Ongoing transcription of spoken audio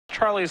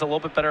Charlie is a little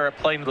bit better at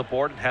playing to the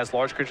board and has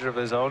large creatures of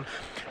his own,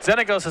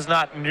 Xenagos is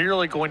not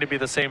nearly going to be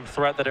the same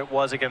threat that it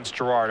was against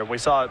Gerard. And we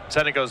saw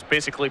Xenagos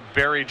basically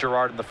bury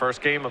Gerard in the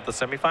first game of the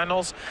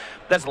semifinals.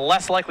 That's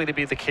less likely to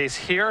be the case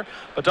here,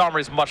 but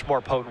Domri's much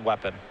more potent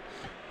weapon.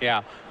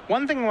 Yeah.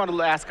 One thing I wanted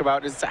to ask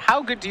about is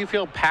how good do you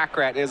feel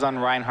Packrat is on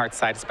Rinehart's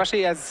side,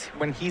 especially as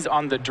when he's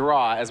on the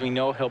draw, as we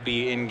know he'll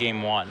be in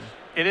game 1?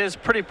 It is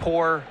pretty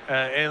poor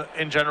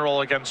in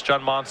general against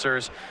Jund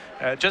monsters.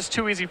 Just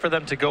too easy for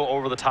them to go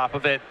over the top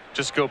of it,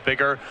 just go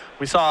bigger.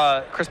 We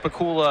saw Chris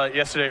Bakula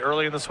yesterday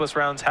early in the Swiss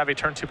rounds have a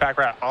turn 2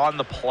 Packrat on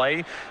the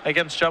play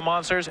against Jund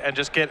monsters and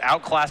just get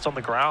outclassed on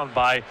the ground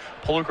by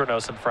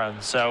Polukranos and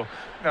friends. So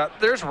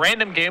there's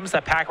random games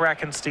that Packrat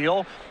can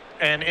steal,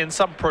 and in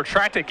some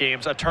protracted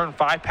games, a turn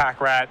 5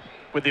 Packrat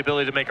with the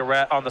ability to make a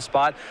rat on the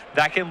spot,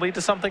 that can lead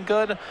to something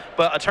good,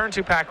 but a turn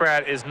 2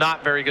 Packrat is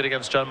not very good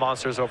against Jund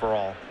monsters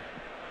overall.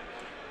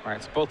 All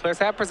right, so both players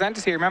have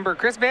presented here. Remember,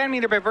 Chris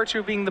VanMeter, by virtue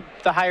of being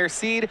the higher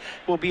seed,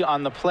 will be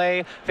on the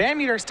play.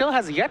 VanMeter still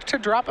has yet to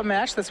drop a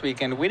match this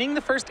weekend, winning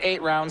the first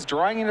 8 rounds,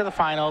 drawing into the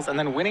finals, and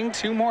then winning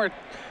 2 more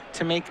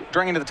to make,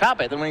 drawing into the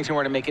top 8, then winning 2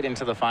 more to make it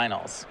into the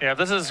finals. Yeah, if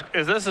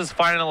this is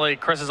finally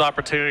Chris's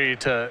opportunity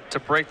to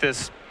break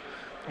this,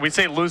 we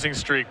say losing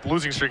streak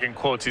in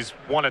quotes. He's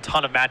won a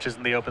ton of matches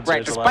in the open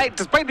right, stage.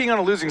 Despite being on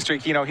a losing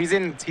streak, you know, he's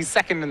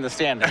second in the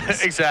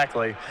standings.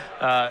 Exactly.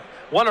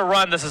 What a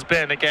run this has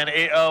been. Again,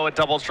 8-0 at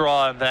double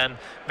draw, and then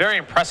very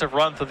impressive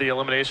run through the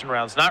elimination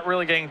rounds. Not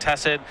really getting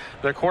tested.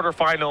 The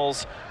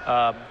quarterfinals,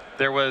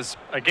 there was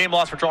a game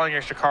loss for drawing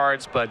extra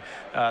cards, but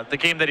the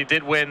game that he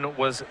did win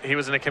was he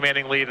was in a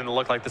commanding lead, and it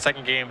looked like the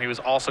second game he was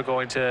also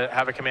going to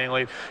have a commanding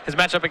lead. His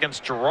matchup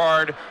against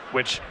Gerard,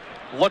 which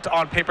looked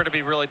on paper to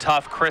be really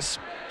tough, Chris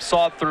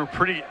saw it through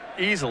pretty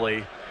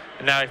easily,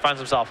 and now he finds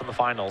himself in the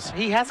finals.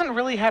 He hasn't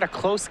really had a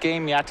close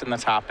game yet in the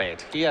top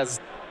 8. He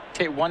has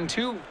won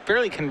 2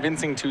 fairly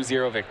convincing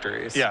 2-0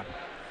 victories. Yeah.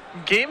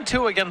 Game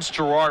 2 against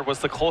Gerard was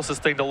the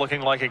closest thing to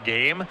looking like a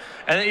game,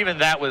 and even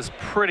that was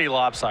pretty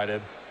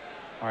lopsided.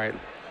 All right.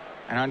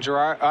 And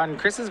on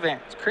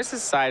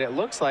Chris's side, it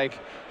looks like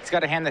he's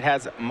got a hand that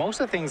has most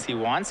of the things he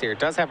wants here. It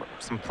does have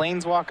some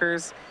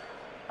planeswalkers,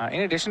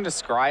 in addition to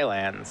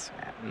Scrylands,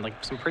 and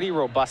like some pretty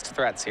robust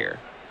threats here.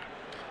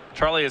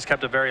 Charlie has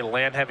kept a very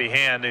land-heavy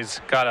hand. He's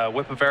got a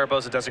Whip of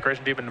Erebos, a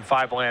Desecration Demon, and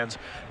 5 lands,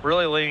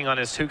 really leaning on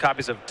his 2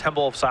 copies of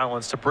Temple of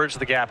Silence to bridge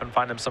the gap and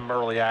find him some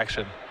early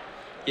action.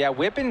 Yeah,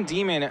 Whip and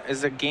Demon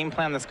is a game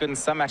plan that's good in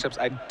some matchups.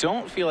 I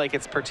don't feel like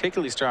it's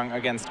particularly strong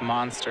against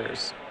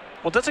monsters.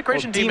 Well,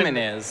 Desecration Demon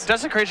is.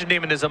 Desecration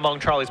Demon is among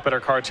Charlie's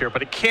better cards here,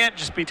 but it can't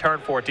just be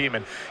turn 4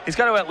 Demon. He's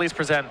got to at least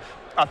present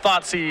a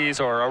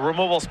Thoughtseize or a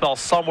removal spell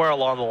somewhere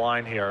along the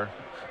line here.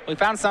 We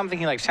found something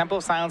he likes. Temple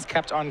of Silence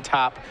kept on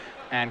top,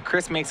 and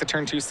Chris makes a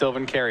turn 2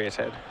 Sylvan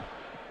Caryatid.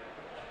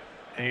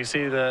 And you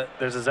see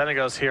there's a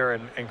Xenagos here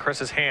in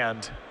Chris's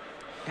hand.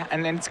 Yeah,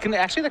 and it's gonna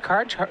actually the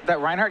card that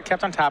Rinehart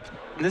kept on top.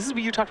 And this is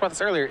what you talked about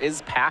this earlier.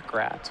 Is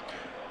Packrat.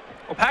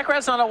 Well,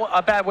 Packrat's not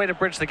a bad way to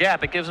bridge the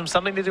gap. It gives him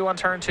something to do on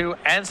turn 2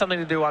 and something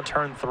to do on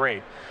turn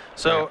 3.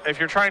 So if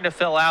you're trying to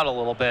fill out a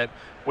little bit,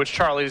 which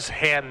Charlie's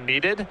hand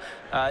needed,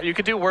 you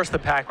could do worse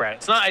than Packrat.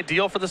 It's not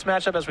ideal for this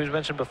matchup, as we've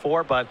mentioned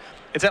before, but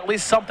it's at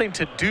least something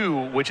to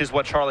do, which is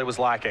what Charlie was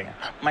lacking.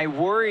 My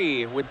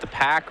worry with the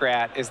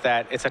Packrat is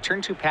that it's a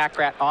turn 2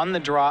 Packrat on the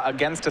draw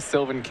against a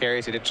Sylvan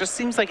Caryatid. It just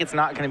seems like it's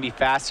not going to be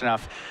fast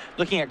enough.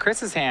 Looking at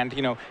Chris's hand,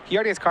 you know, he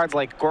already has cards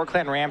like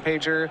Gorklan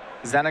Rampager,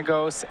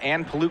 Xenagos,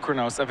 and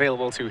Polukranos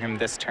available to him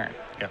this turn.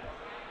 Yeah.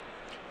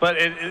 But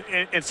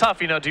it's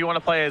tough, you know. Do you want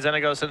to play a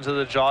Xenagos into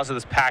the jaws of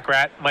this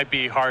Packrat? Might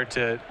be hard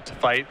to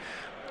fight.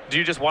 Do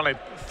you just want to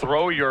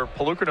throw your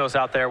Polukranos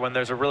out there when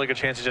there's a really good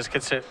chance it just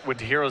gets hit with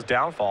Hero's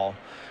Downfall?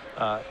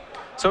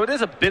 So it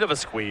is a bit of a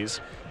squeeze.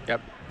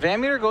 Yep.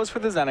 VanMeter goes for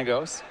the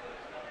Xenagos.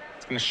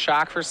 It's going to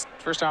shock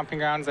for Stomping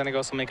Ground.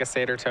 Xenagos will make a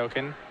Satyr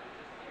token.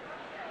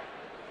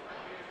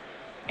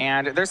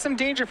 And there's some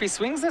danger. If he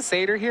swings the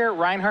Satyr here,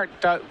 Rinehart,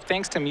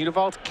 thanks to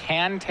Mutavault,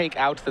 can take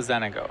out the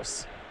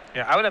Xenagos.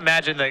 Yeah, I would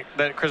imagine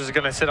that Chris is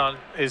going to sit on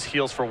his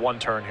heels for 1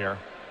 turn here.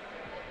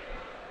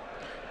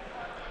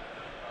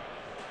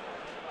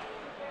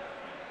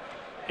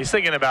 He's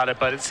thinking about it,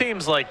 but it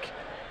seems like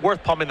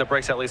worth pumping the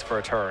brakes at least for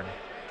a turn.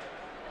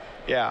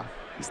 Yeah.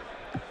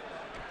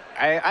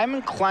 I'm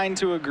inclined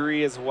to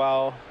agree as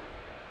well.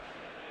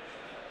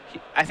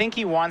 I think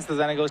he wants the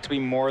Xenagos to be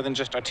more than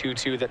just a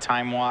 2-2 that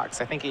time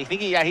walks. I think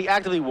he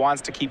actively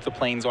wants to keep the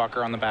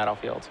Planeswalker on the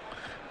battlefield.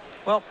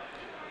 Well,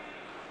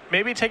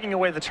 maybe taking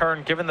away the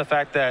turn, given the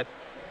fact that,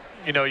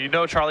 you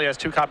know Charlie has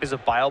 2 copies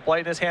of Bile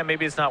Blight in his hand,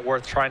 maybe it's not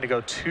worth trying to go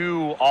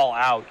too all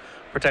out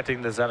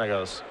protecting the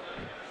Xenagos.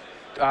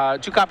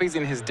 2 copies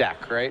in his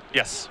deck, right?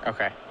 Yes.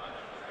 Okay.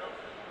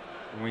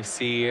 And we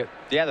see,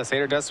 yeah, the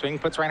Satyr does swing,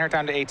 puts Rinehart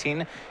down to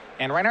 18,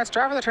 and Rinehart's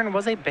draw for the turn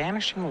was a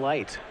Banishing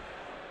Light.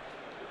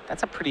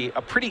 That's a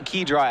pretty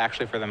key draw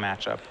actually for the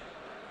matchup.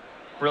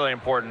 Really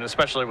important,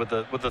 especially with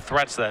the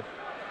threats that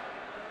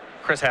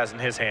Chris has in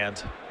his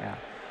hand. Yeah.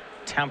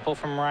 Temple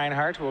from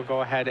Rinehart will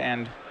go ahead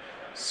and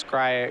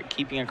Scry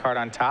keeping a card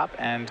on top,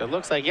 and it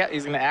looks like, yeah,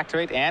 he's going to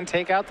activate and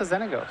take out the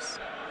Xenagos.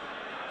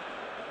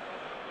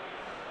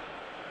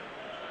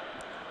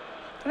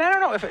 And I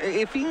don't know,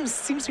 if he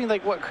seems to me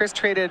like what Chris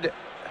traded,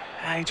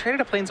 he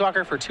traded a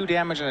Planeswalker for 2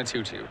 damage and a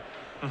 2/2.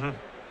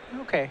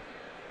 Okay.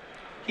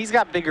 He's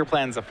got bigger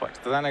plans afoot.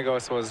 The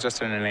Xenagos was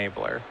just an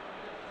enabler.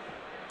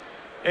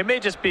 It may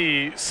just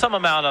be some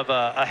amount of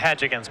a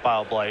hedge against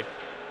Bile Blight.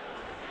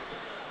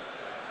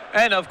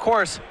 And of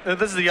course,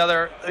 this is the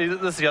other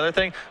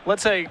thing.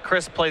 Let's say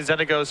Chris plays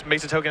Xenagos,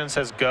 makes a token and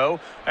says go,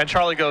 and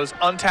Charlie goes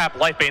untap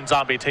Lifebane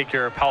Zombie, take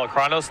your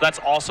Palachronos. That's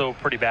also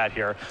pretty bad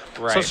here.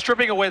 Right. So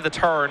stripping away the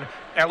turn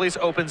at least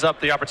opens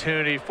up the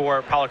opportunity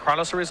for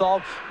Palachronos to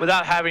resolve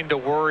without having to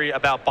worry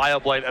about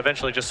Bile Blight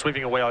eventually just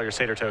sweeping away all your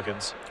Satyr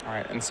tokens. All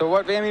right, and so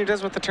what VanMeter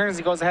does with the turn is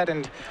he goes ahead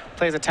and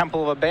plays a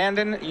Temple of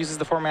Abandon, uses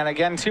the 4 mana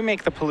again to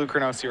make the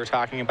Palachronos you were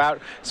talking about.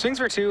 Swings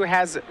for 2,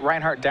 has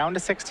Rinehart down to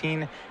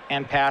 16,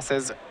 and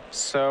passes.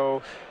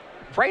 So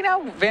right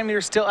now,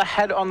 VanMeter's still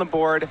ahead on the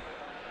board.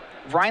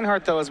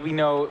 Rinehart, though, as we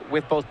know,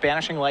 with both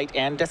Banishing Light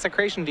and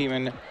Desecration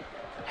Demon,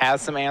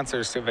 has some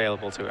answers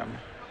available to him.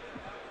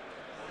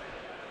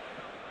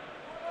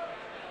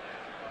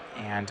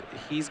 And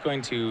he's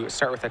going to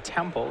start with a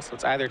Temple, so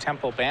it's either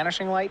Temple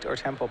Banishing Light or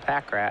Temple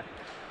Packrat.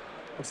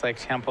 Looks like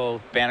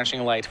Temple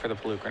Banishing Light for the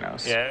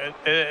Palachronos. Yeah,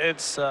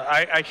 it's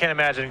I can't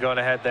imagine going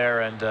ahead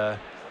there and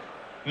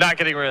not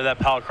getting rid of that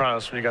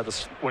Palachronos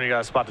when you got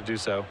a spot to do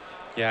so.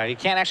 Yeah, you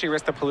can't actually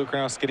risk the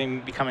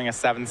Palachronos becoming a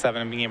 7/7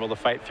 and being able to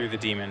fight through the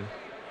demon.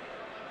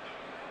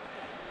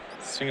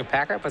 Swing of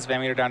Packrat puts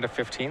VanMeter down to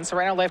 15. So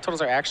right now life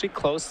totals are actually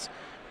close.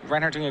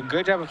 Rinehart doing a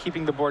good job of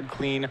keeping the board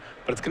clean,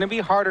 but it's going to be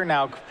harder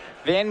now.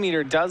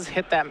 VanMeter does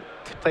hit that,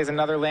 plays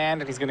another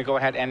land, and he's going to go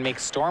ahead and make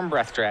Storm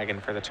Breath Dragon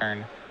for the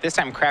turn. This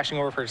time crashing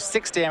over for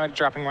 6 damage,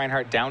 dropping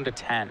Rinehart down to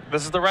 10.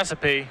 This is the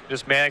recipe,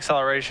 just mana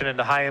acceleration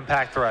into high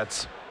impact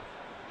threats.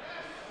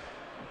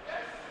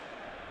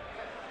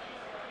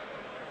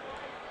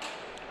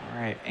 All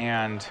right,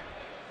 and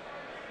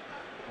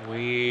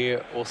we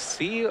will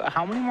see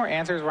how many more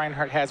answers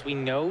Rinehart has. We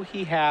know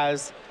he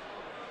has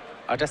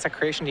a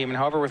Desecration Demon.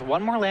 However, with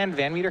 1 more land,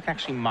 VanMeter can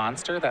actually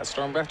monster that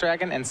Storm Breath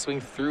Dragon and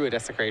swing through a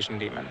Desecration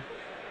Demon.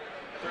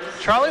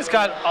 Charlie's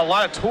got a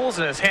lot of tools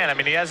in his hand. I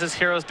mean, he has his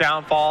Hero's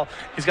Downfall.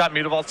 He's got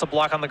Mutavaults to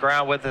block on the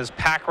ground with his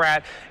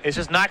Packrat. It's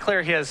just not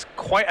clear he has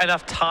quite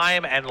enough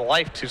time and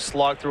life to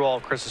slog through all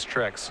of Chris's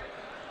tricks.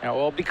 Yeah,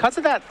 well, because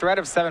of that threat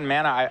of 7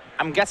 mana,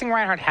 I'm guessing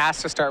Rinehart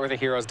has to start with a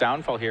Hero's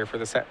Downfall here for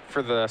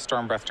the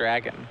Storm Breath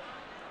Dragon.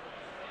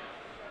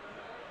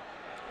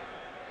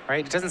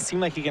 Right? It doesn't seem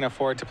like he can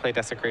afford to play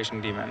Desecration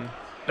Demon.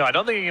 No, I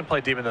don't think he can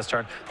play Demon this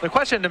turn. The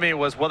question to me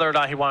was whether or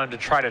not he wanted to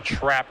try to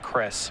trap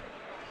Chris.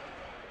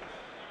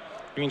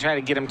 You mean try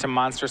to get him to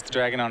monstrous the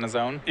dragon on his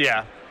own?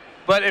 Yeah.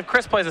 But if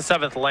Chris plays a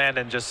 7th land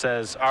and just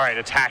says, all right,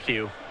 attack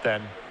you,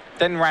 then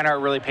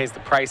Rinehart really pays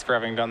the price for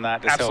having done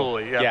that.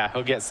 Absolutely, yeah. Yeah,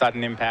 he'll get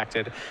sudden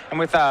impacted. And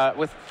with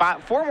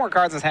 4 more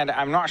cards in his hand,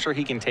 I'm not sure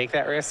he can take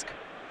that risk.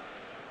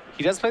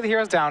 He does play the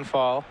Hero's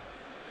Downfall.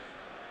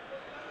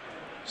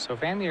 So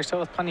VanMeter still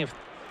has plenty of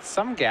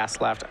some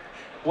gas left.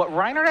 What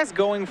Rinehart has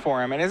going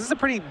for him, and this is a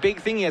pretty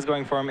big thing he has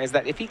going for him, is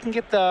that if he can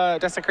get the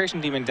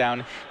Desecration Demon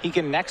down, he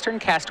can next turn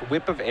cast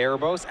Whip of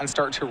Erebos and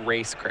start to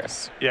race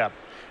Chris. Yeah.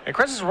 And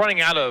Chris is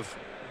running out of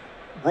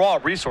raw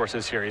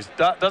resources here. He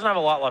doesn't have a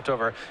lot left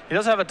over. He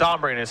does have a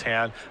Domri in his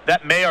hand.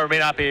 That may or may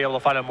not be able to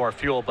find him more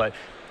fuel, but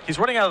he's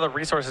running out of the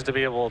resources to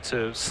be able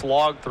to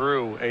slog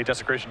through a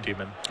Desecration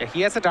Demon. Yeah,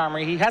 he has a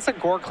Domri. He has a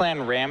Gore Clan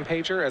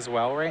Rampager as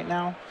well right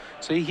now.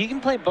 So he can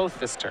play both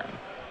this turn.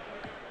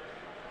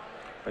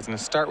 But he's going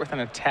to start with an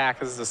attack.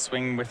 This is a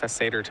swing with a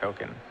Satyr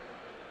token.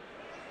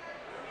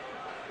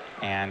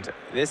 And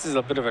this is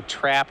a bit of a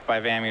trap by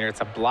VanMeter.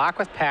 It's a block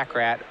with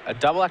Packrat, a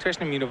double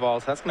activation of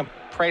Mutavault. That's going to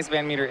price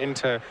VanMeter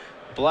into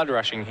blood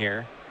rushing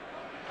here.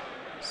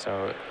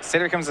 So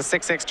Satyr comes to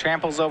 6/6,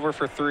 tramples over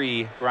for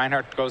 3.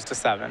 Rinehart goes to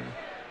 7.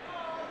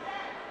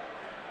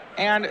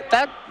 And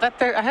that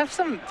there, I have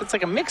some, it's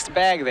like a mixed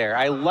bag there.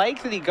 I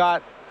like that he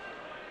got,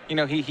 you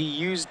know, he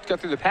got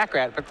through the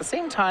Packrat, but at the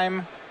same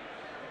time,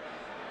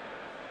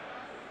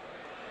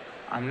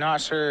 I'm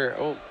not sure.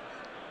 Oh,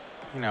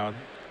 you know,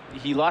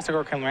 he lost a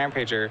Gore Clan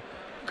Rampager.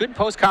 Good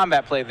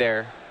post-combat play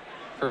there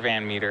for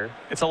VanMeter.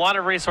 It's a lot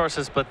of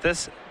resources, but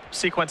this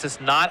sequence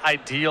is not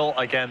ideal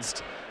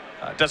against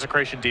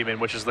Desecration Demon,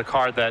 which is the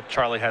card that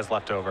Charlie has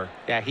left over.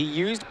 Yeah, he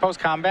used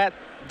post-combat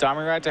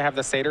Domri to have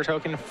the Satyr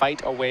token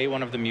fight away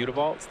one of the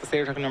Mutavaults. The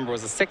Satyr token number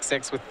was a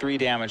 6/6 with 3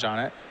 damage on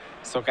it.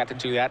 So got to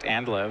do that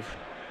and live.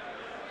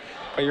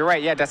 But you're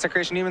right, yeah,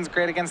 Desecration Demon's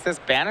great against this.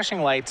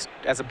 Banishing Light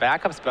as a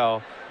backup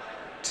spell,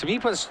 to me,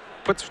 puts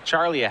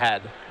Charlie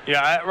ahead.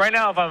 Yeah, right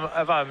now,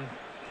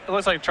 it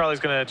looks like Charlie's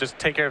going to just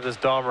take care of this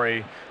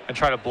Domri and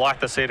try to block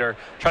the Satyr,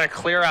 try to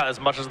clear out as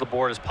much of the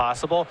board as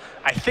possible.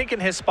 I think in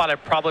his spot, I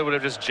probably would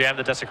have just jammed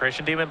the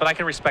Desecration Demon, but I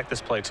can respect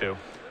this play too.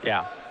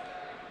 Yeah.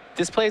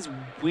 This play's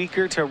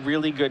weaker to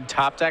really good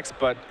top decks,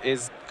 but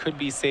could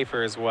be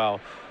safer as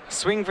well.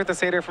 swing for the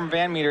Satyr from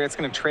VanMeter. It's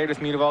going to trade with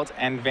Mutavault,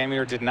 and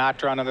VanMeter did not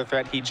draw another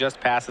threat. He just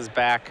passes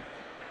back.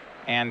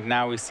 And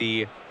now we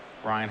see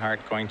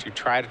Rinehart going to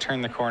try to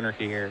turn the corner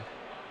here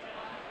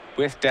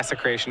with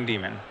Desecration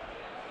Demon.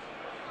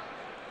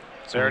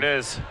 So there it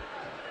is.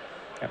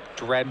 Yep.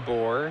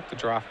 Dreadbore, the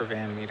draw for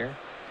VanMeter.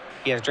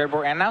 He has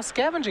Dreadbore and now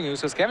Scavenging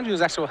Ooze. So Scavenging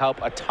Ooze actually will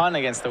help a ton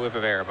against the Whip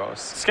of Erebos.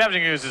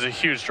 Scavenging Ooze is a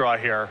huge draw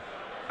here.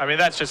 I mean,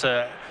 that's just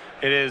it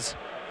is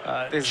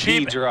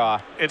cheap. The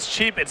draw. It's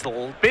cheap. It's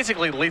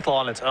basically lethal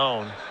on its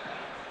own.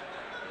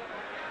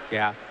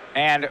 Yeah.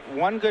 And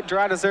one good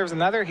draw deserves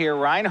another here.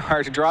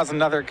 Rinehart draws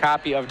another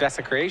copy of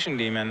Desecration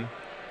Demon.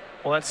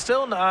 Well, it's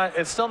still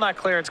not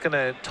clear it's going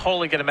to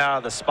totally get him out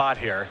of the spot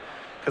here,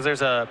 because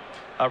there's a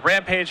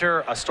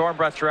Rampager, a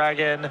Stormbreath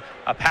Dragon,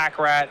 a Pack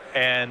Rat,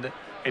 and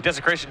a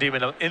Desecration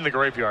Demon in the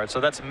graveyard. So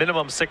that's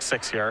minimum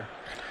 6/6 here.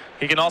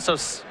 He can also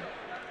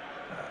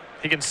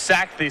he can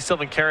sack the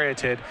Sylvan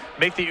Caryatid,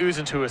 make the Ooze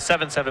into a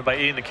 7/7 by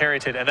eating the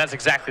Caryatid, and that's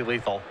exactly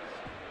lethal.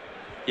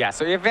 Yeah,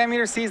 so if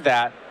VanMeter sees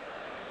that,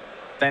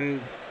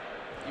 then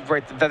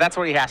that's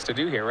what he has to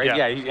do here, right?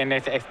 Yeah, and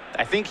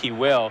I think he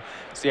will.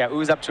 So yeah,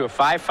 Ooze up to a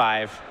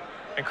 5/5.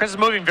 And Chris is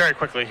moving very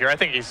quickly here. I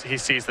think he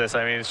sees this.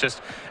 I mean, it's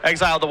just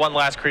exile the one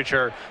last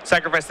creature,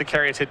 sacrifice the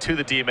Caryatid to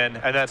the demon,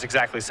 and that's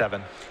exactly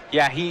 7.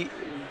 Yeah,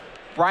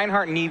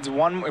 Rinehart needs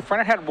one. If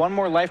Rinehart had one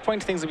more life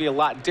point, things would be a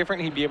lot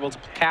different. He'd be able to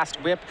cast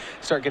Whip,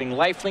 start getting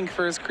lifelink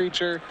for his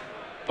creature.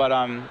 But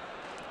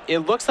it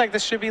looks like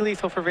this should be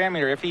lethal for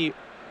VanMeter. If he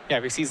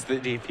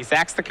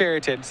sacks the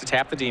Caryatid to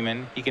tap the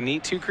demon, he can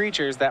eat 2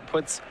 creatures. That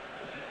puts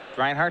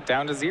Rinehart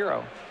down to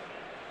 0.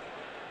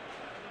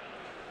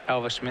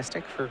 Elvish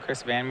Mystic for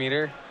Chris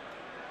VanMeter.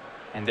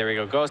 And there we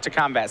go. Goes to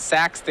combat,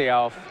 sacks the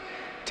elf,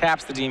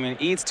 taps the demon,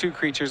 eats 2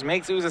 creatures,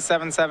 makes Ooze a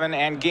 7/7,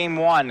 and game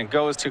 1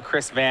 goes to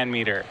Chris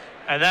VanMeter.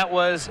 And that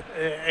was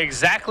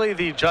exactly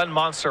the Jund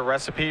Monster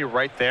recipe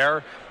right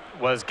there,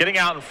 was getting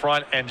out in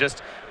front and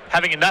just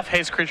having enough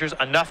haste creatures,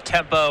 enough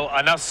tempo,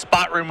 enough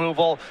spot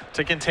removal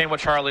to contain what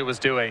Charlie was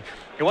doing.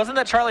 It wasn't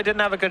that Charlie didn't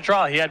have a good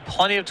draw. He had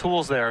plenty of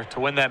tools there to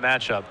win that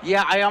matchup.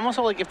 Yeah, I almost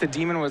felt like if the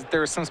demon was, there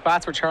were some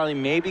spots where Charlie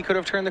maybe could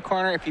have turned the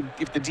corner.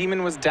 If the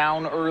demon was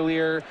down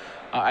earlier,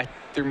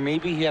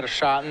 maybe he had a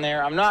shot in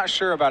there. I'm not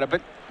sure about it,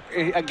 but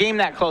a game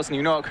that close and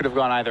you know it could have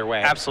gone either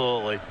way.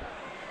 Absolutely.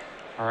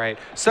 All right,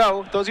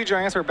 so those of you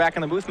joining us, we're back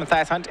in the booth,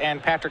 Matthias Hunt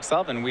and Patrick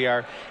Sullivan. We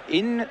are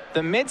in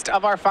the midst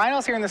of our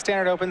finals here in the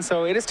Standard Open,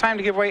 so it is time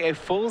to give away a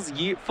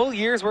full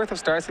year's worth of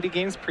Star City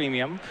Games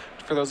Premium.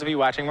 For those of you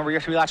watching, remember you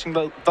have to be watching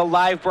the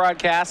live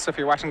broadcast, so if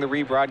you're watching the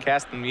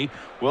rebroadcast, then we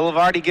will have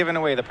already given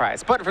away the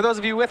prize. But for those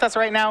of you with us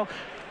right now,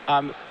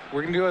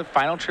 we're going to do a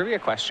final trivia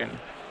question.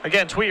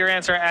 Again, tweet your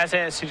answer as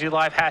SCG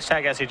Live,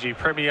 hashtag SCG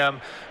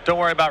Premium. Don't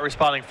worry about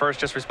responding first,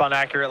 just respond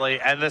accurately.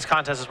 And this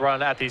contest is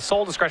run at the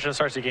sole discretion of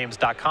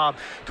StarCityGames.com.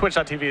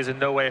 Twitch.tv is in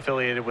no way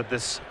affiliated with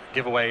this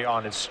giveaway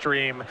on its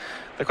stream.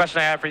 The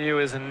question I have for you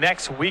is,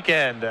 next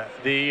weekend,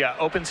 the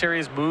Open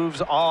Series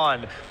moves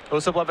on.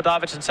 Osip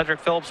Levodovich and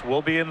Cedric Phillips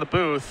will be in the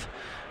booth.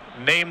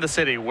 Name the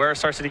city where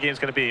Star City Games is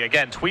going to be.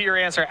 Again, tweet your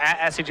answer at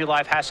SCG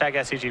Live, hashtag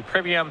SCG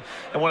Premium,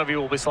 and one of you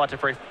will be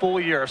selected for a full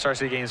year of Star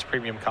City Games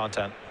Premium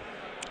content.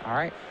 All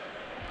right.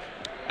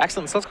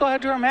 Excellent. So let's go ahead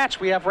and do our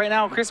match. We have right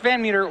now Chris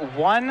VanMeter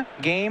 1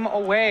 game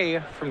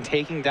away from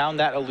taking down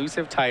that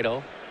elusive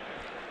title.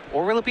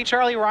 Or will it be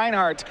Charlie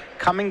Rinehart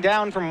coming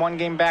down from 1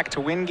 game back to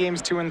win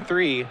games 2 and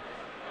 3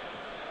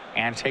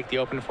 and take the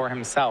Open for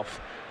himself?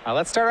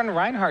 Let's start on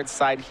Rinehart's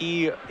side.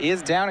 He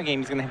is down a game.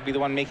 He's going to be the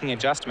one making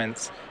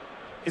adjustments.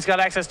 He's got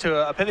access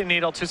to a Pithing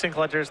Needle, 2 Sin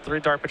Collectors, 3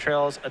 Dark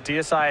Betrayals, a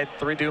Deicide,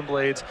 3 Doom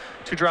Blades,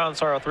 2 Drown in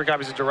Sorrow, 3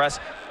 copies of Duress.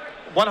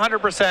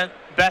 100%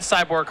 best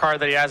sideboard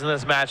card that he has in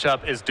this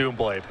matchup is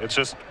Doomblade. It's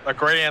just a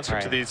great answer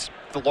to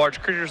the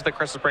large creatures that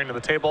Chris is bringing to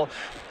the table.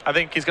 I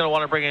think he's going to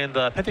want to bring in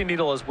the Pithing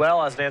Needle as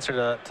well as an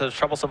answer to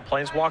troublesome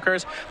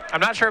Planeswalkers.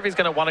 I'm not sure if he's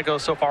going to want to go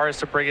so far as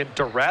to bring in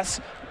Duress,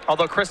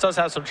 although Chris does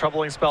have some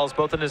troubling spells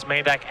both in his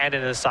main deck and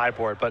in his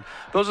sideboard. But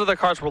those are the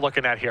cards we're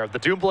looking at here. The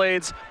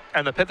Doomblades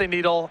and the Pithing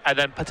Needle, and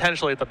then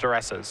potentially the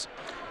Duresses.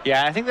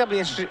 Yeah, I think that'll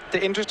be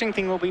the interesting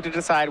thing will be to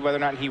decide whether or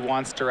not he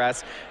wants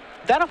Duress.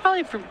 That'll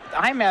probably,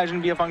 I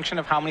imagine, be a function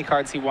of how many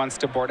cards he wants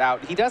to board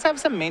out. He does have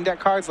some main deck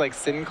cards like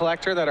Sin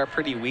Collector that are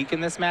pretty weak in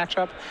this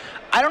matchup.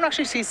 I don't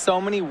actually see so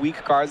many weak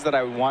cards that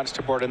I want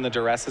to board in the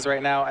Duresses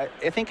right now. I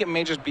think it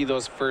may just be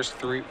those first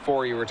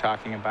 4 you were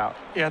talking about.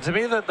 Yeah, to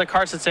me, the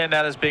cards that stand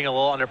out as being a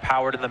little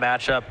underpowered in the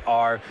matchup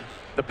are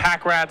the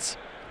Pack Rats,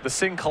 the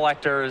Sin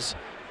Collectors,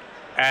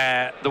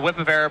 the Whip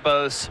of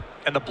Erebos,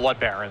 and the Blood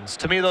Barons.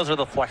 To me, those are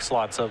the flex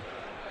slots of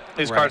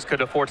these cards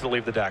could afford to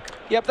leave the deck.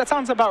 Yep, that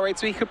sounds about right.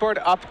 So he could board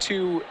up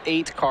to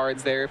 8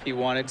 cards there if he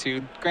wanted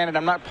to. Granted,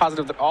 I'm not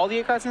positive that all the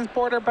 8 cards in his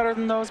board are better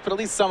than those, but at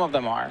least some of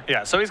them are.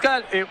 Yeah, so he's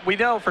got, we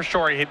know for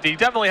sure, he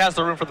definitely has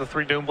the room for the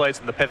 3 Doomblades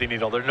and the Pithing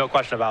Needle. There's no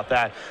question about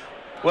that.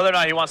 Whether or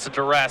not he wants to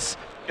Duress,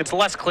 it's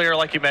less clear,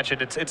 like you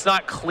mentioned. It's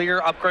not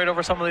clear upgrade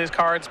over some of these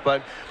cards,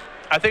 but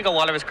I think a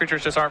lot of his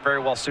creatures just aren't very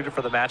well suited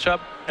for the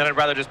matchup, and I'd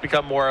rather just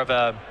become more of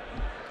a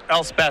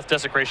Elspeth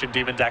Desecration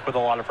Demon deck with a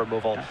lot of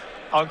removal. Yeah.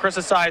 On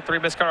Chris's side, 3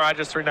 Mistcar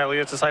Aegis, 3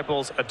 Nylea's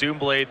Disciples, a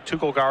Doomblade, 2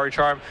 Golgari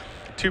Charm,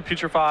 2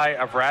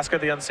 Putrefy, a Vraska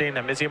the Unseen,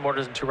 a Mizzium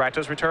Mortars, and 2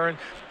 Rakdos Return.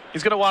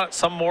 He's going to want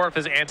some more of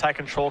his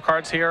anti-control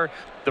cards here.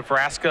 The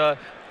Vraska,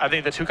 I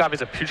think the 2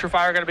 copies of Putrefy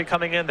are going to be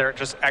coming in. They're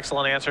just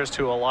excellent answers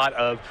to a lot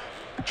of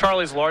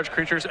Charlie's large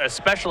creatures,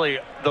 especially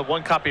the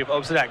 1 copy of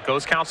Obsidian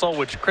Ghost Council,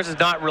 which Chris is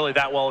not really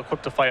that well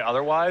equipped to fight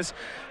otherwise.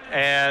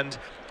 And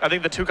I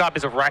think the 2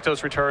 copies of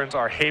Rakdos Returns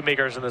are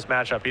haymakers in this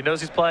matchup. He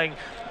knows he's playing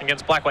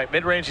against black-white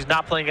mid-range. He's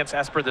not playing against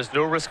Esper. There's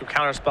no risk of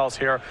counter spells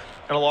here,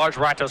 and a large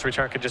Rakdos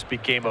Return could just be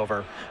game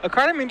over. A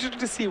card I'm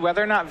interested to see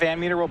whether or not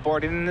VanMeter will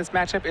board in this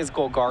matchup is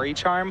Golgari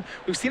Charm.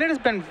 We've seen it has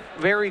been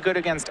very good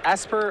against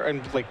Esper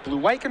and like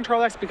blue-white control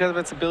decks because of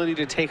its ability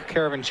to take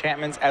care of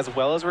enchantments as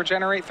well as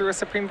regenerate through a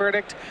Supreme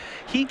Verdict.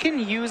 He can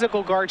use a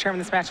Golgari Charm in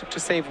this matchup to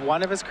save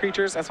 1 of his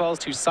creatures as well as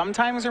to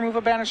sometimes remove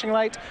a Banishing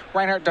Light.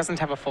 Rinehart doesn't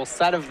have a full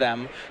set of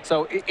them,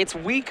 so it's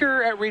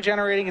weaker at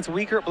regenerating, it's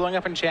weaker at blowing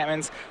up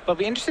enchantments, but I'll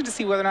be interested to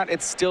see whether or not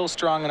it's still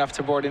strong enough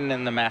to board in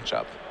the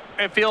matchup.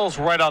 It feels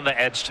right on the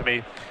edge to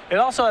me. It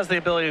also has the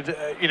ability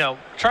to,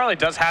 Charlie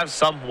does have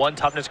some 1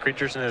 toughness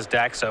creatures in his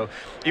deck, so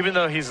even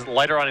though he's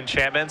lighter on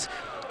enchantments,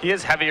 he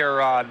is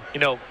heavier on,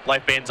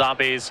 Lifebane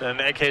zombies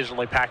and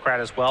occasionally Pack Rat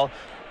as well.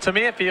 To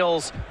me, it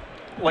feels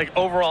like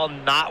overall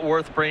not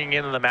worth bringing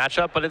in the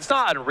matchup, but it's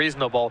not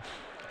unreasonable.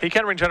 He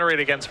can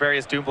regenerate against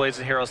various Doomblades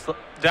and Heroes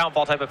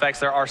downfall type effects.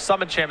 There are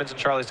some enchantments in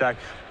Charlie's deck,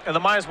 and the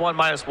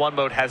 -1/-1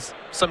 mode has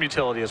some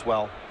utility as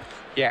well.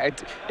 Yeah,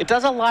 it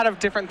does a lot of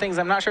different things.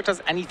 I'm not sure it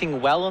does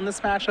anything well in this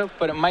matchup,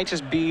 but it might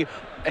just be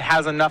it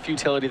has enough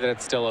utility that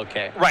it's still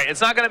okay. Right, it's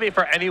not going to be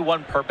for any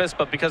one purpose,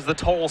 but because the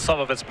total sum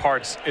of its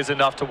parts is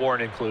enough to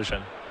warrant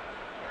inclusion.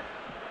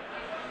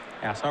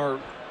 Yeah,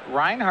 so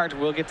Rinehart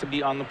will get to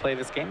be on the play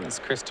this game as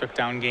Chris took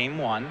down game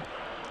 1.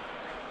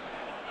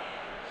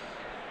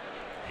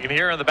 You can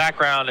hear in the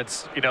background,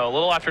 it's a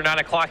little after 9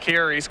 o'clock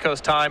here, East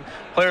Coast time.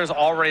 Players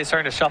already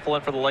starting to shuffle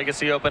in for the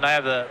Legacy Open. I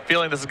have the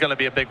feeling this is going to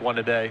be a big one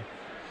today.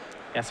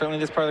 Yeah, certainly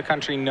this part of the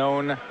country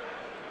known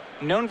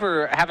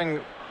for having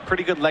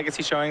pretty good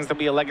Legacy showings. There'll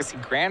be a Legacy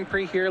Grand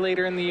Prix here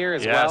later in the year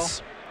as well.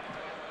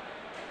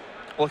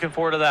 Looking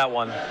forward to that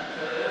one. All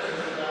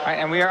right,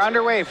 and we are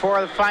underway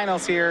for the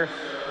finals here.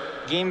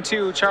 Game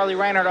 2, Charlie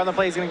Rinehart on the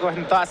play. He's going to go ahead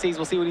and Thoughtseize.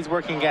 We'll see what he's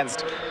working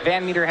against.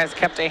 VanMeter has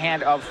kept a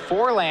hand of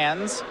 4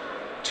 lands.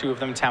 2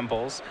 of them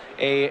temples,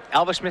 a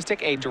Elvish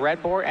Mystic, a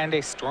Dreadbore, and a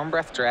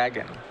Stormbreath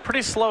Dragon.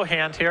 Pretty slow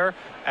hand here,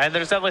 and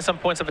there's definitely some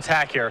points of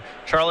attack here.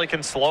 Charlie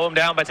can slow him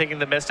down by taking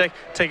the Mystic,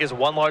 take his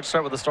 1 large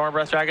threat with the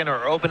Stormbreath Dragon,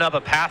 or open up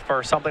a path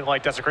for something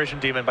like Desecration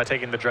Demon by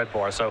taking the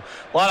Dreadbore. So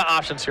a lot of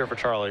options here for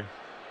Charlie.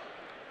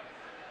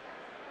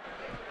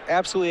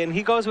 Absolutely, and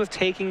he goes with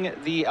taking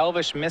the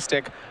Elvish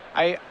Mystic.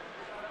 I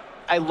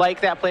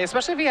like that play,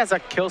 especially if he has a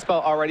kill spell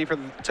already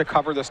to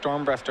cover the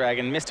Stormbreath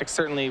Dragon. Mystic's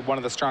certainly one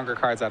of the stronger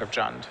cards out of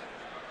Jund.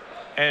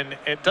 And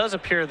it does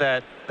appear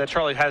that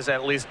Charlie has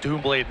at least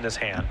Doomblade in his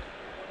hand.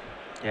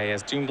 Yeah, he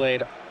has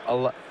Doomblade.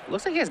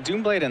 Looks like he has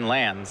Doomblade and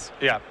lands.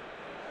 Yeah.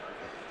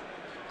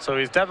 So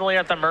he's definitely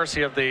at the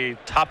mercy of the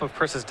top of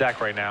Chris's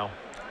deck right now.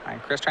 All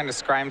right, Chris trying to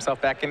scry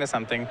himself back into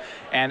something.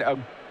 And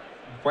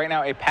right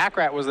now, a Pack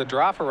Rat was the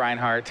draw for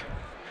Rinehart.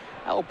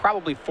 That will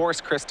probably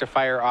force Chris to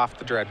fire off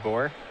the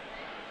Dreadbore.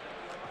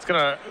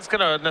 It's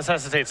gonna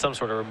necessitate some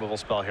sort of removal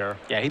spell here.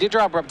 Yeah, he did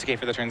draw Abrupt Decay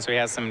for the turn, so he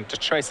has some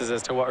just choices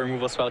as to what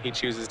removal spell he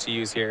chooses to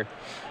use here.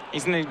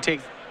 He's going to take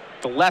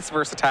the less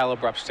versatile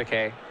Abrupt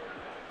Decay.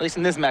 At least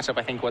in this matchup,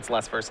 I think what's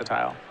less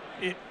versatile.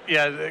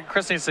 Yeah,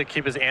 Chris needs to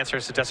keep his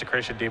answers to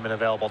Desecration Demon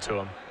available to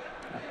him.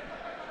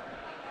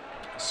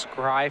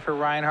 Scry for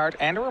Rinehart,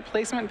 and a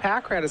replacement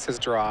Pack Rat is his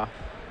draw.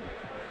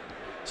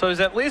 So he's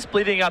at least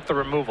bleeding out the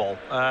removal.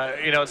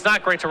 It's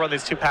not great to run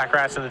these 2 Pack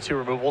Rats and the 2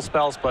 removal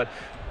spells, but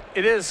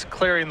it is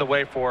clearing the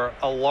way for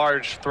a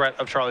large threat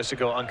of Charlie's to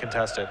go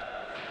uncontested.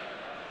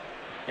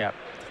 Yep.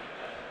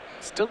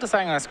 Still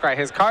deciding on a scry.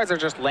 His cards are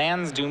just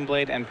lands,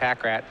 Doomblade, and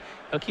Pack Rat.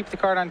 He'll keep the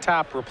card on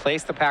top,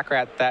 replace the Pack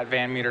Rat that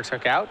VanMeter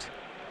took out,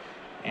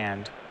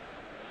 and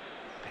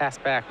pass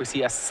back. We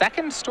see a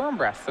second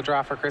Stormbreath, the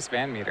draw for Chris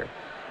VanMeter.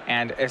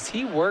 And as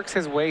he works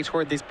his way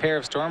toward these pair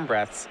of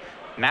Stormbreaths,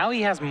 now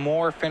he has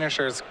more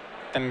finishers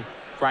than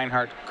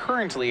Rinehart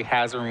currently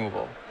has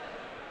removal.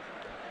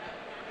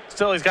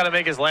 Still, he's got to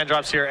make his land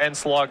drops here and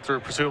slog through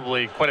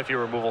presumably quite a few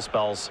removal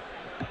spells.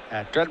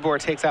 Dreadbore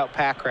takes out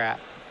Pack Rat.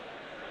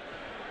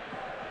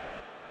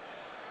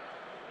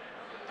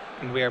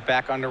 And we are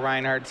back under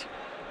Rinehart.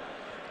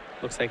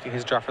 Looks like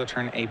his draw for the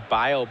turn, a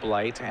Bio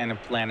Blight and a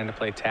land into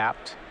play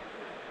tapped.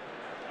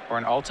 Or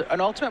an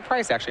ultimate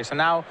price, actually. So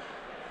now,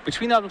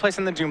 between the Ultimate Place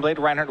and the Doomblade,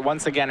 Rinehart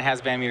once again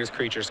has VanMeter's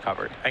creatures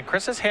covered. And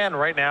Chris's hand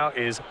right now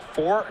is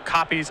 4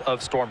 copies of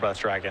Stormbreath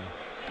Dragon.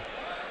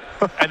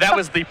 And that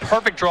was the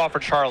perfect draw for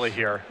Charlie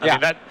here. I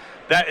mean,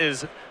 that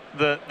is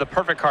the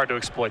perfect card to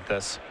exploit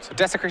this. So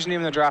Desecration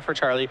Demon the draw for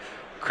Charlie.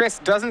 Chris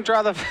doesn't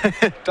draw the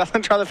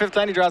 5th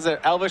land. He draws an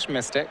Elvish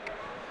Mystic.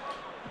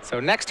 So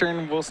next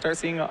turn, we'll start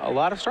seeing a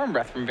lot of Storm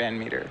Breath from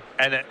VanMeter.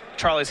 And at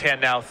Charlie's hand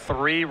now,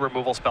 3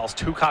 removal spells,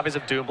 2 copies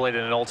of Doomblade,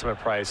 and an ultimate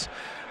price.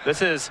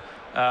 This is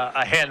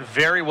a hand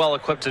very well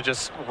equipped to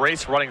just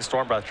race running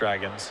Storm Breath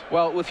Dragons.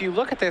 Well, if you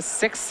look at this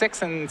 6,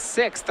 6, and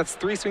 6, that's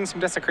 3 swings from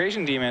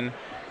Desecration Demon.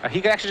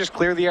 He could actually just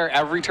clear the air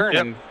every turn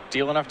and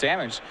deal enough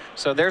damage.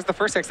 So there's the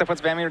first 6 that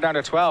puts VanMeter down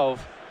to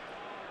 12.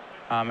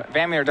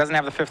 VanMeter doesn't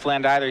have the 5th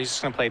land either. He's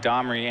just going to play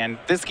Domri, and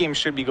this game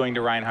should be going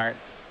to Rinehart.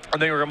 I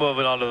think we're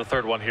moving on to the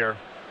 3rd one here.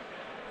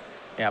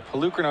 Yeah,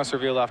 Pelucranos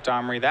revealed off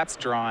Domri. That's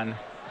drawn.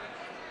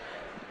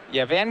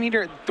 Yeah,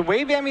 VanMeter, the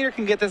way VanMeter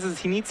can get this is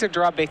he needs to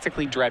draw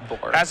basically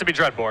Dreadbore. Has to be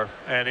Dreadbore,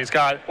 and he's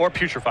got, or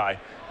Putrefy.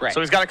 Right. So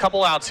he's got a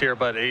couple outs here,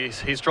 but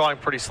he's drawing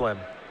pretty slim.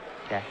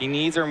 Yeah, he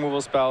needs a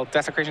removal spell.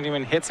 Desecration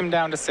Demon hits him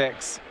down to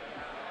 6.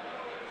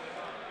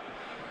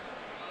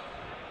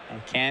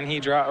 And can he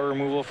draw a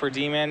removal for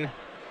Demon?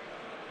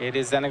 It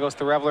is Xenagos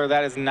the Reveler.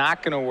 That is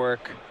not going to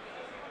work.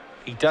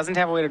 He doesn't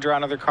have a way to draw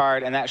another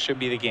card, and that should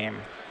be the game.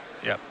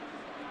 Yep.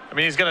 I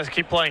mean, he's going to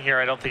keep playing here.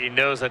 I don't think he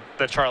knows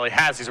that Charlie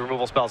has these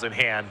removal spells in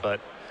hand, but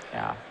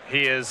yeah,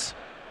 he is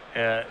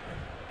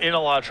in a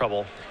lot of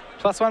trouble.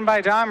 +1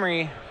 by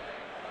Domri.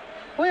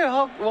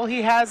 Well,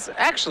 he has,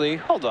 actually,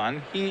 hold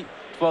on.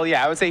 Well,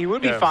 yeah, I would say he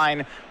would be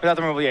fine without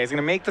the removal. Yeah, he's going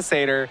to make the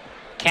Satyr.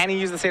 Can he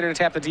use the Satyr to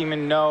tap the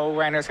Demon? No.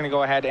 Reinert's going to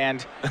go ahead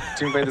and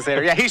Doomblade the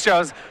Satyr. Yeah, he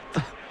shows,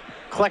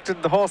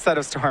 collected the whole set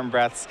of Storm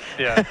Breaths.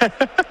 Yeah,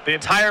 the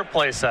entire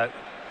play set.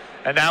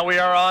 And now we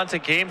are on to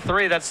game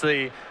 3. That's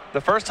the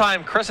first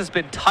time Chris has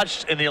been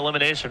touched in the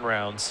elimination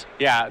rounds.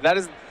 Yeah, that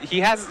is, he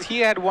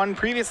had won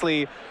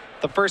previously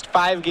the first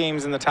 5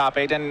 games in the top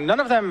 8, and none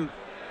of them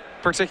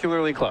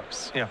particularly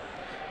close. Yeah.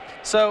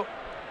 So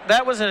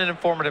that was an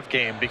informative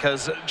game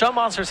because Jump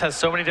Monsters has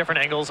so many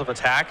different angles of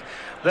attack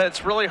that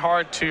it's really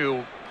hard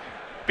to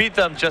beat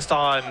them just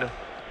on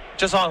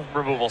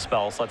removal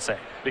spells, let's say,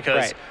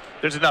 because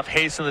there's enough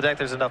haste in the deck,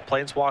 there's enough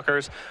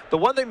planeswalkers. The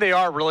one thing they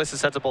are really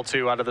susceptible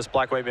to out of this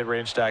black-white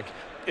mid-range deck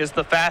is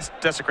the fast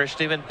Desecration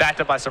Demon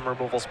backed up by some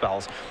removal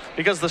spells.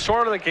 Because the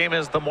shorter the game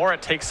is, the more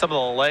it takes some of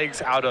the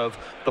legs out of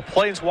the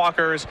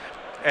planeswalkers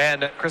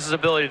and Chris's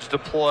ability to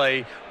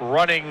deploy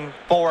running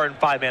 4 and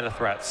 5 mana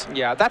threats.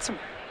 Yeah, that's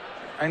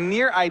a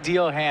near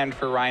ideal hand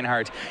for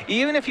Rinehart.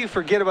 Even if you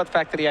forget about the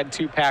fact that he had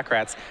 2 pack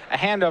rats, a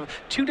hand of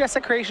 2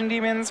 Desecration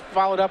Demons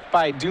followed up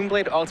by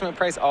Doomblade, Ultimate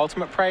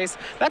Price,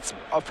 that's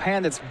a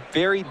hand that's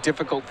very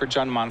difficult for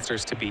Jund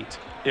Monsters to beat.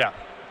 Yeah.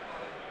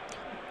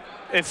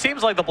 It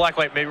seems like the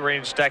black-white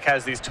mid-range deck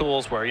has these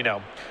tools where, you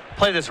know,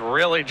 play this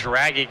really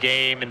draggy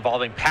game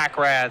involving pack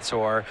rats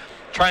or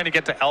trying to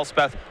get to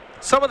Elspeth.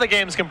 Some of the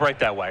games can break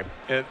that way.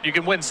 You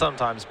can win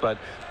sometimes, but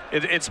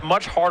it's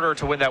much harder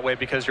to win that way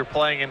because you're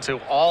playing into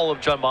all of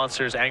Jund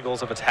Monster's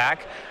angles of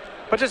attack.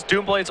 But just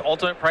Doomblade's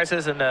ultimate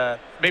prices and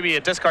maybe a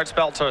discard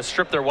spell to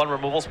strip their 1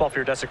 removal spell for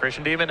your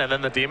Desecration Demon and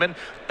then the Demon,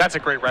 that's a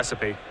great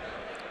recipe.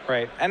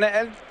 Right, and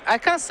I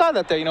kind of saw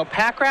that there. You know,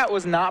 Pack Rat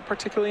was not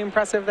particularly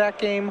impressive that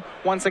game.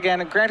 Once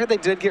again, granted they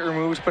did get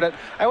removed, but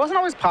I wasn't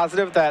always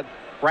positive that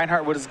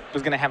Rinehart was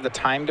going to have the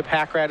time to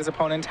Pack Rat his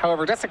opponent.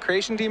 However,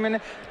 Desecration Demon,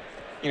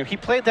 you know, he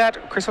played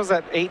that. Chris was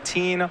at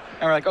 18, and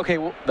we're like, okay,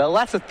 well,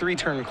 that's a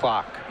 3-turn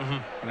clock.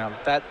 You know,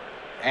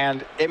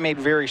 and it made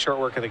very short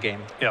work of the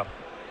game. Yeah.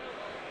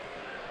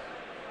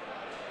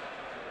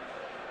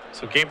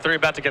 So game 3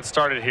 about to get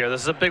started here.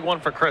 This is a big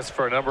one for Chris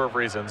for a number of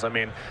reasons. I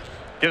mean,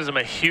 gives him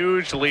a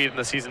huge lead in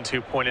the Season 2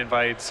 point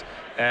invites,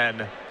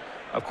 and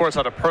of course,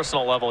 on a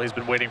personal level, he's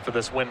been waiting for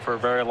this win for a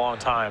very long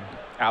time.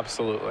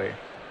 Absolutely.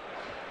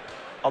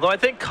 Although I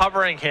think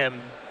covering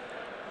him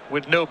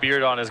with no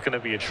beard on is going to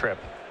be a trip.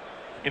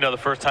 You know, the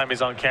first time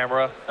he's on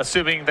camera,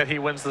 assuming that he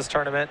wins this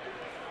tournament.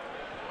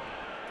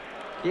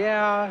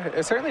 Yeah,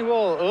 it certainly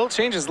will. It will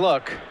change his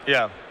look.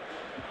 Yeah.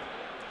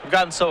 I've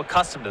gotten so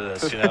accustomed to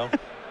this, you know.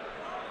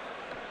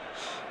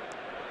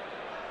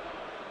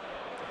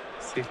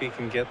 See if he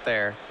can get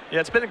there.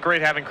 Yeah, it's been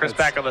great having Chris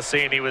back on the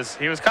scene. He was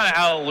kind of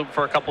out of the loop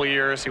for a couple of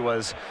years. He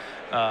was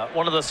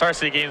one of the Star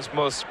City Games'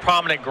 most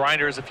prominent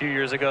grinders a few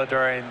years ago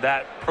during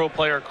that Pro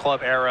Player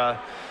Club era.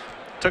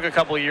 Took a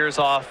couple of years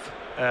off,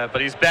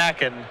 but he's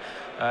back, and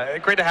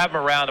great to have him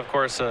around. Of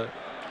course, a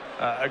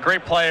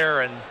great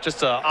player and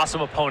just an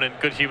awesome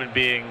opponent, good human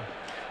being.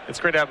 It's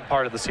great to have him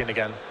part of the scene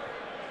again.